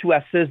try to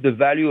assess the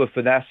value of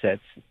an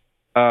asset,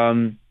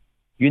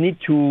 you need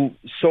to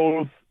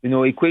solve,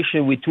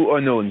 equation with 2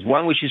 unknowns,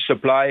 one which is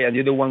supply and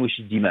the other one which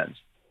is demand.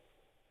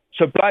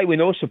 Supply, we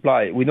know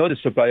the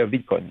supply of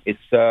Bitcoin.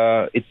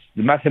 It's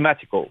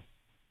mathematical.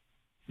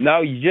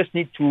 Now you just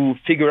need to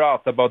figure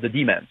out about the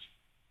demand.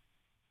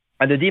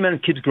 And the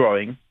demand keeps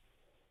growing.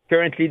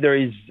 Currently, there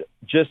is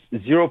just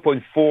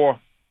 0.4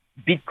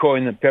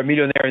 Bitcoin per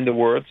millionaire in the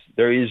world.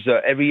 There is,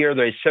 every year,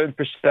 there is 7%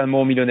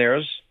 more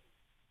millionaires.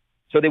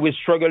 So they will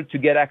struggle to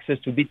get access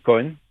to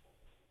Bitcoin.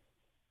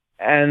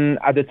 And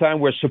at the time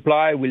where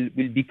supply will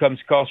become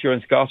scarcer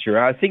and scarcer.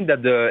 I think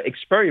that the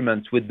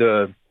experiment with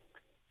the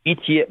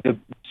ETF,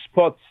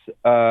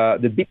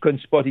 the Bitcoin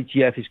spot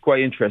ETF is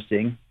quite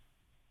interesting.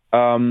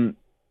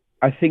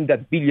 I think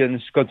that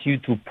billions continue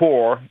to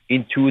pour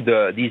into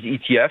these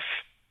ETF.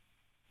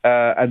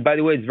 And by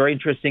the way, it's very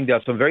interesting. There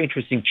are some very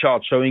interesting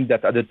charts showing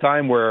that at the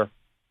time where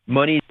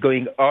money is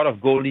going out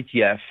of gold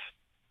ETF,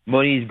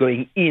 money is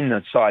going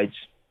inside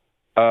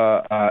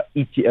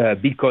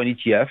Bitcoin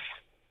ETF.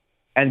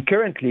 And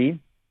currently,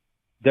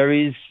 there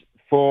is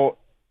for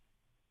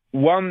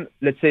one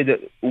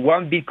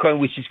Bitcoin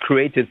which is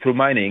created through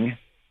mining,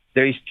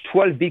 there is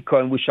 12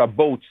 Bitcoin which are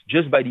bought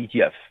just by the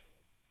ETF.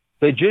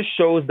 So it just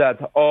shows that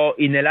how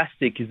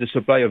inelastic is the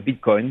supply of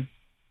Bitcoin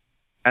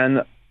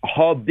and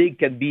how big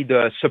can be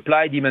the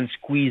supply-demand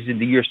squeeze in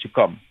the years to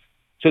come.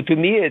 So to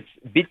me,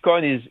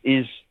 Bitcoin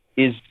is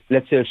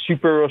let's say a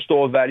superior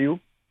store of value.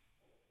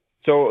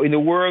 So in a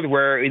world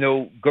where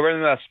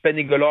governments are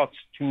spending a lot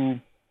to,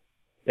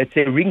 let's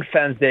say,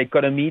 ring-fence the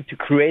economy to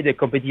create a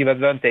competitive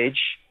advantage,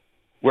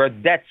 where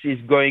debt is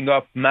going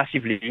up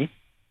massively,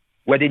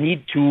 where they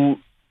need to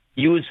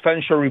use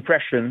financial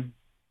repression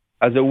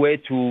as a way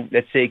to,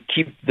 let's say,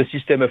 keep the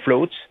system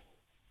afloat,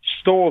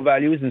 store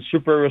values and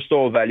superior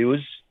store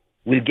values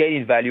will gain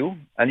in value.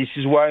 And this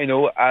is why,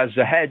 as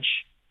a hedge,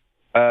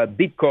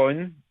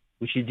 Bitcoin,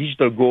 which is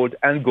digital gold,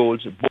 and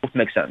gold both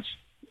make sense.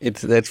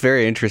 That's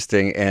very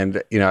interesting,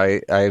 and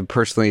I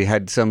personally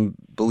had some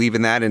believe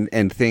in that,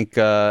 and think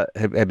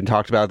have been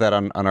talked about that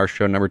on our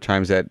show a number of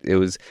times, that it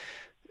was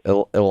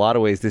in a lot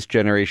of ways this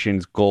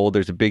generation's gold.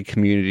 There's a big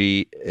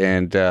community,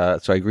 and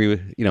so I agree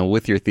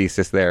with your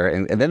thesis there.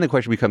 And then the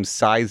question becomes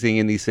sizing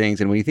in these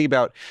things. And when you think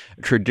about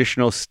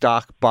traditional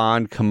stock,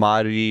 bond,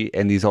 commodity,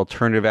 and these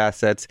alternative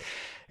assets,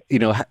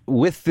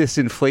 with this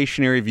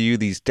inflationary view,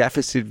 these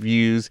deficit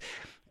views.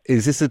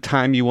 Is this a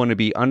time you want to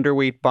be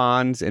underweight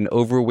bonds and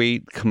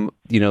overweight?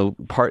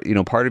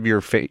 Part of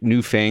your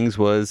new fangs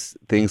was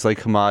things like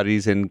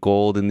commodities and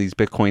gold and these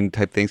Bitcoin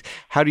type things.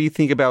 How do you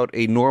think about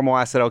a normal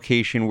asset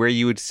allocation where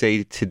you would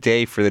say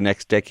today for the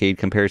next decade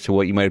compared to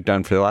what you might have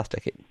done for the last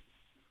decade?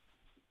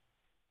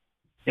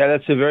 Yeah,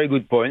 that's a very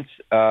good point.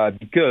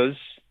 Because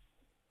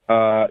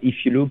if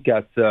you look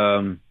at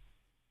the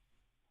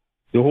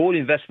whole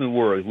investment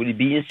world, will it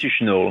be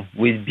institutional,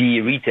 will it be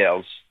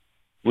retails,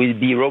 will it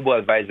be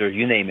robo-advisors,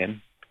 you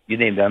name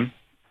them,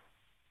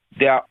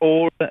 they are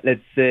all,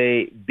 let's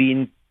say,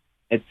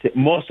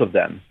 most of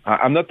them.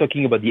 I'm not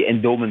talking about the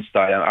endowment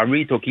style. I'm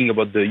really talking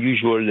about the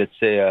usual, let's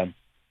say,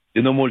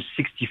 the normal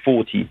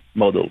 60-40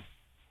 model.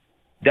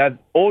 They've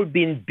all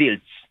been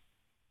built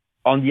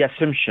on the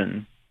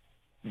assumption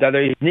that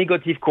there is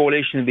negative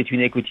correlation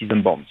between equities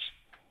and bonds.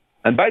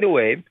 And by the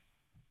way,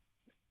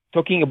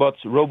 talking about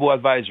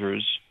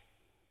robo-advisors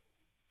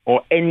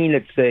or any,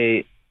 let's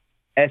say,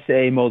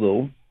 SAA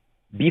model,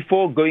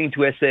 before going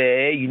to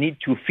SAA, you need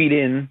to fill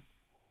in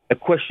a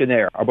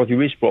questionnaire about your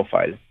risk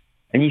profile.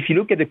 And if you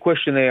look at the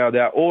questionnaire, they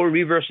are all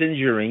reverse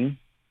engineering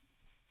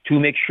to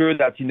make sure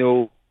that,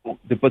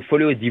 the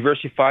portfolio is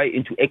diversified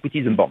into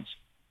equities and bonds,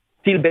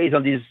 still based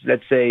on this,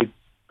 let's say,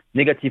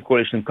 negative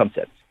correlation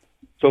concept.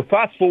 So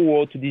fast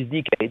forward to this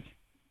decade,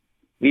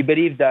 we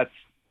believe that,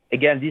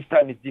 again, this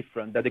time is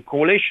different, that the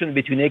correlation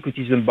between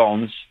equities and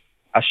bonds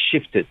has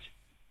shifted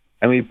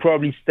and will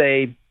probably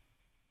stay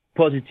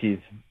positive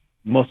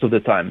most of the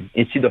time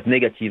instead of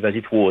negative as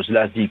it was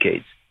last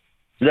decade.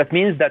 So that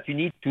means that you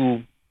need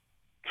to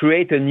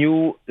create a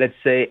new, let's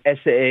say,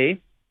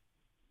 SAA.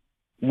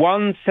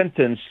 One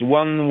sentence,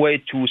 one way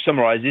to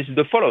summarize this is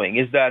the following,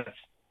 is that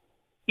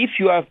if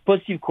you have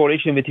positive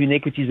correlation between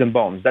equities and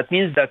bonds, that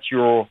means that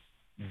your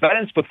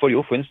balanced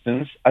portfolio, for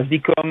instance, has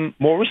become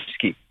more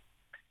risky.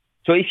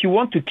 So if you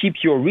want to keep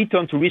your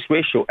return to risk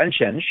ratio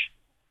unchanged,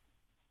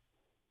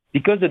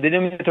 because the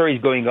denominator is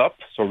going up,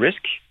 so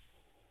risk,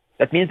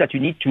 that means that you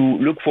need to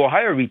look for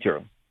higher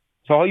return.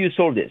 So how you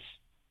solve this?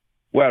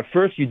 Well,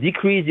 first you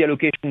decrease the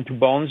allocation to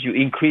bonds, you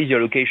increase the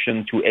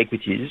allocation to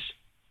equities,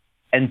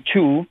 and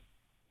two,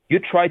 you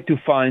try to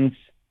find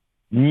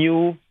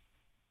new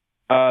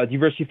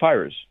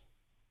diversifiers.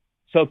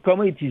 So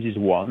commodities is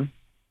one,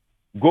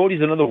 gold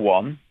is another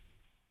one,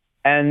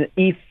 and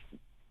if,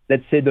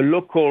 let's say, the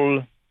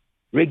local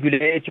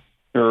regulator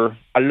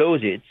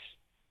allows it,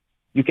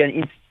 you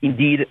can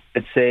indeed,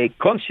 let's say,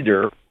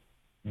 consider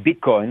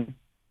Bitcoin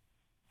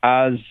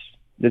as,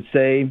 let's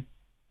say,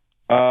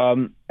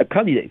 a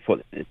candidate for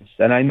this.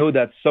 And I know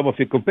that some of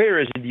your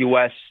competitors in the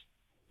US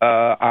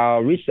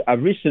have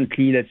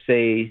recently, let's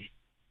say,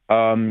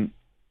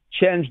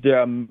 change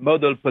their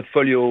model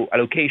portfolio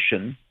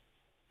allocation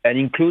and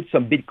include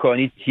some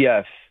Bitcoin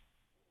ETF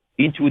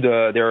into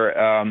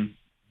their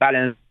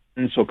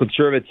balanced or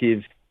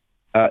conservative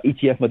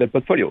ETF model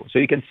portfolio. So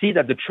you can see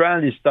that the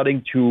trend is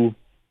starting to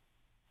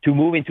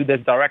move into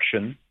that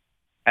direction.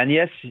 And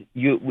yes,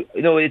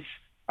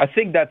 I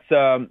think that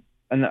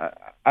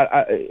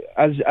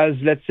as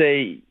let's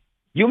say,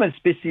 human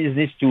species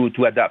needs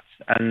to adapt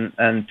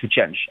and to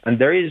change. And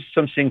there is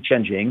something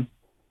changing.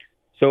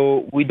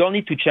 So we don't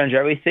need to change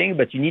everything,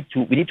 but we need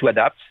to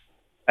adapt.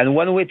 And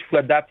one way to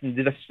adapt in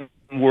this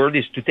world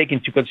is to take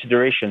into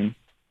consideration,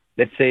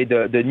 let's say,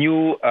 the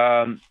new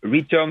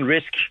return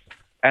risk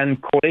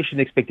and correlation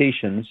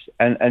expectations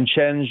and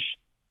change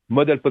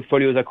model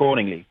portfolios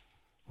accordingly.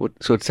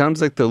 So it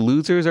sounds like the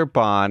losers are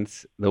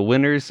bonds, the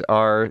winners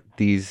are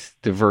these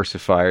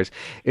diversifiers.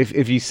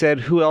 If you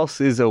said who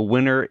else is a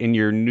winner in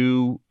your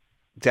new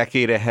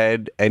decade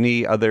ahead,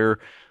 any other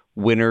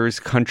winners,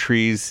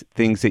 countries,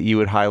 things that you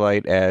would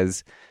highlight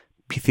as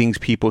things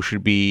people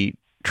should be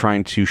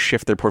trying to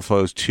shift their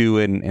portfolios to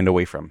and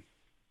away from?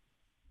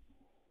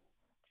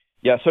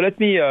 Yeah, so let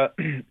me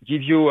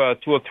give you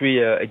 2 or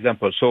 3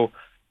 examples. So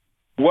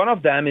one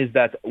of them is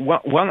that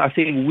one, I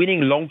think,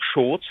 winning long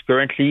shorts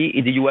currently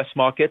in the U.S.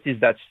 market is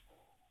that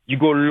you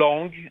go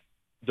long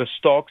the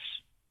stocks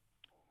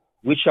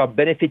which are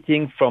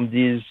benefiting from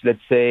this, let's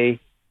say,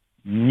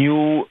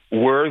 new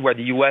world where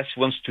the U.S.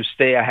 wants to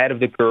stay ahead of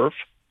the curve.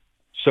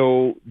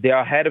 So they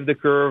are ahead of the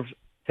curve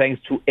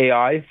thanks to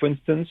AI, for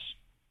instance,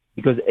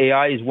 because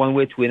AI is one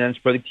way to enhance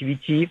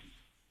productivity.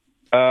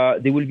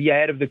 They will be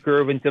ahead of the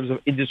curve in terms of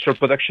industrial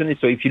production.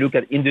 So if you look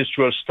at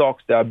industrial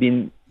stocks, they have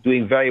been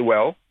doing very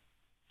well.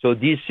 So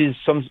this is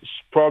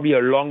probably a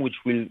long which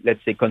will,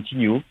 let's say,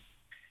 continue.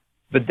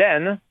 But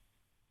then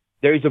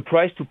there is a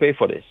price to pay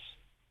for this.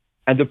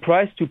 And the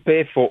price to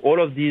pay for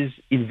all of these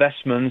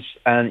investments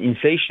and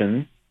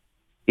inflation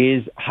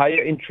is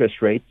higher interest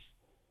rates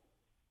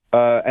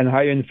and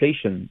higher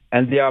inflation.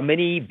 And there are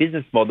many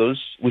business models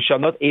which are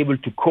not able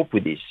to cope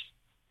with this.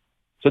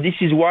 So this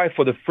is why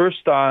for the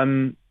first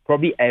time,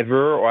 probably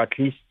ever, or at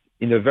least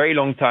in a very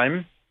long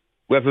time,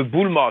 we have a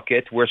bull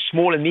market where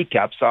small and mid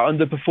caps are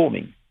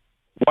underperforming.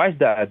 Why is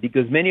that?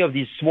 Because many of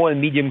these small and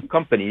medium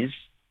companies,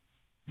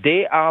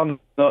 they have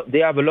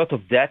a lot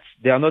of debt.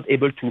 They are not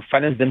able to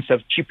finance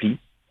themselves cheaply.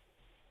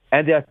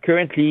 And they are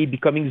currently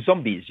becoming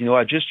zombies.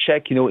 I just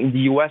checked, in the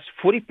US,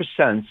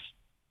 40%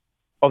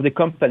 of the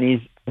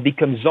companies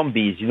become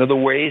zombies. In other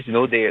ways,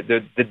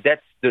 the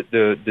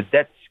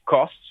debt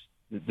costs,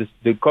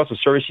 the cost of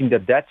servicing the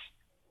debt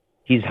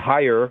is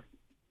higher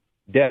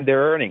than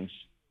their earnings.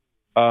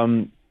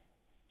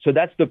 So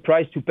that's the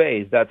price to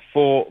pay, that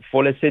for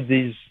let's say,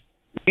 this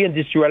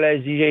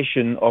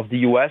reindustrialization of the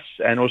U.S.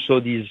 and also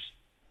this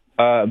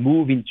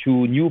move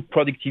into new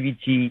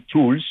productivity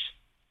tools,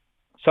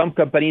 some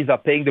companies are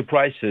paying the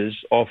prices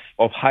of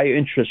higher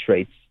interest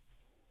rates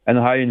and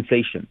higher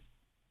inflation.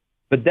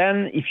 But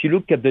then if you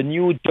look at the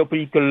new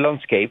geopolitical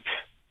landscape,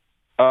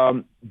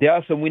 there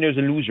are some winners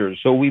and losers.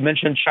 So we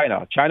mentioned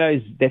China. China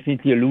is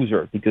definitely a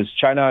loser because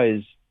China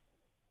is,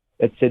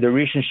 let's say, the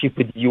relationship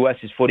with the U.S.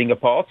 is falling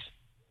apart.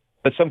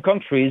 But some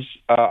countries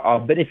are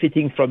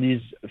benefiting from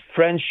this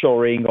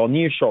friendshoring or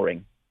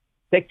nearshoring.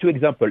 Take, for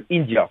example,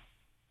 India.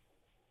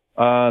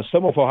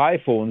 Some of our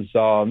iPhones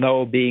are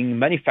now being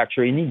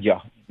manufactured in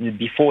India.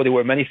 Before, they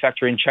were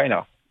manufactured in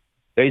China.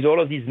 There is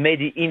all of these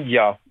made in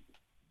India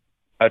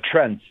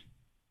trends,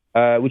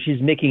 which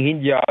is making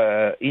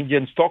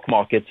Indian stock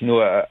market,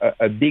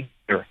 a big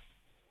player.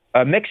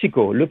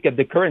 Mexico, look at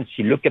the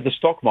currency, look at the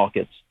stock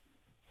market,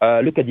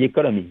 look at the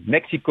economy.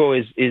 Mexico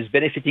is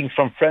benefiting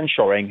from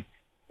friendshoring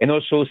and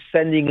also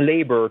sending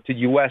labor to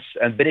the U.S.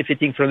 and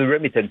benefiting from the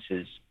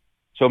remittances.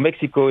 So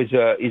Mexico is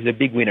a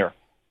big winner.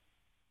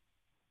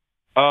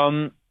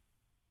 Beyond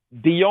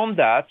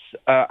that,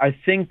 I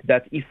think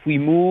that if we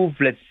move,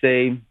 let's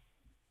say,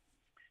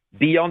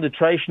 beyond the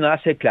traditional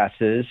asset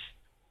classes,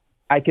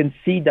 I can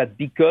see that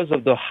because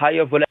of the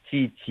higher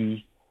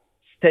volatility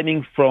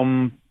stemming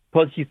from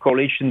positive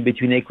correlation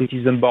between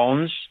equities and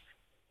bonds,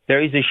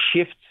 there is a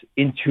shift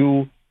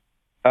into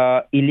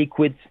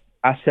illiquid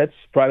assets,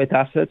 private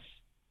assets.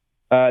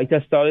 It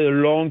has started a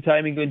long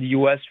time ago in the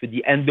U.S. with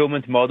the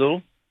endowment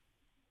model.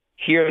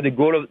 Here, the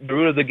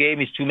rule of the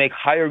game is to make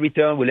higher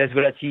return with less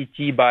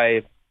volatility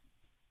by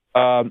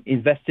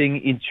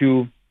investing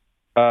into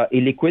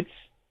illiquids.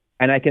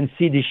 And I can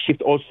see this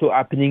shift also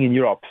happening in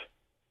Europe,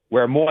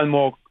 where more and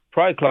more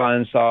private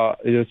clients are,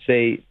 let's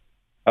say,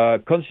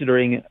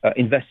 considering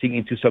investing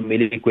into some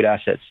illiquid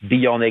assets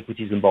beyond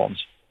equities and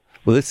bonds.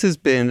 Well, this has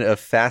been a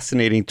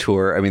fascinating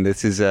tour. I mean,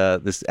 this is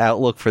this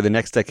outlook for the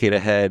next decade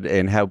ahead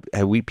and how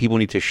people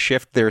need to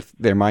shift their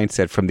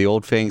mindset from the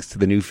old fangs to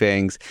the new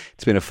fangs.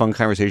 It's been a fun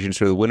conversation,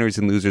 sort of the winners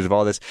and losers of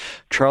all this.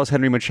 Charles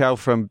Henry Monchau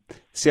from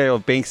CIO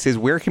of Banks says,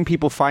 where can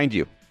people find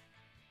you?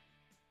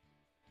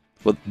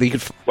 Well,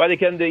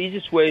 the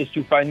easiest way is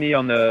to find me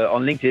on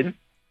LinkedIn.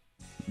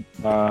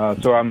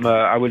 So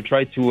I will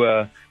try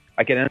to,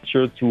 I can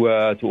answer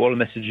to all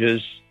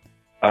messages.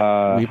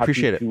 We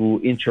appreciate it. To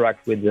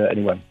interact with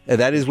anyone.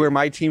 That is where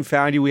my team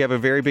found you. We have a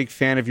very big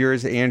fan of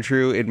yours,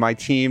 Andrew, and my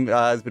team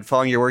has been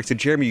following your work. So,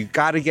 Jeremy, you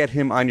got to get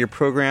him on your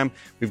program.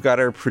 We've got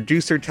our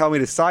producer tell me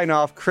to sign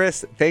off.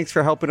 Chris, thanks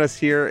for helping us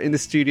here in the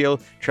studio.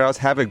 Charles,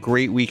 have a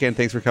great weekend.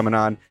 Thanks for coming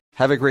on.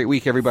 Have a great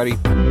week, everybody.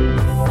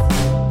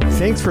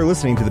 Thanks for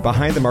listening to the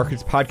Behind the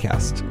Markets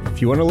podcast. If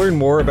you want to learn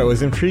more about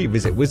WisdomTree,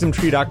 visit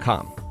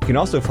wisdomtree.com. You can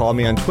also follow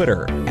me on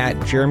Twitter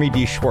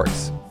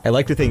 @JeremyD.Schwartz. I'd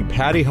like to thank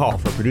Patty Hall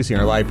for producing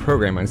our live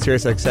program on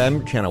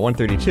SiriusXM channel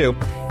 132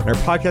 and our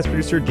podcast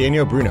producer,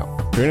 Daniel Bruno.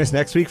 Join us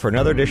next week for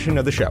another edition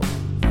of the show.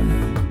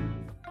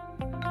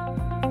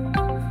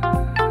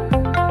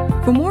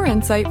 For more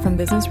insight from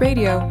Business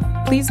Radio,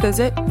 please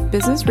visit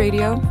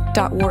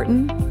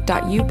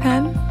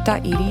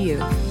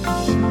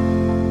businessradio.wharton.upenn.edu.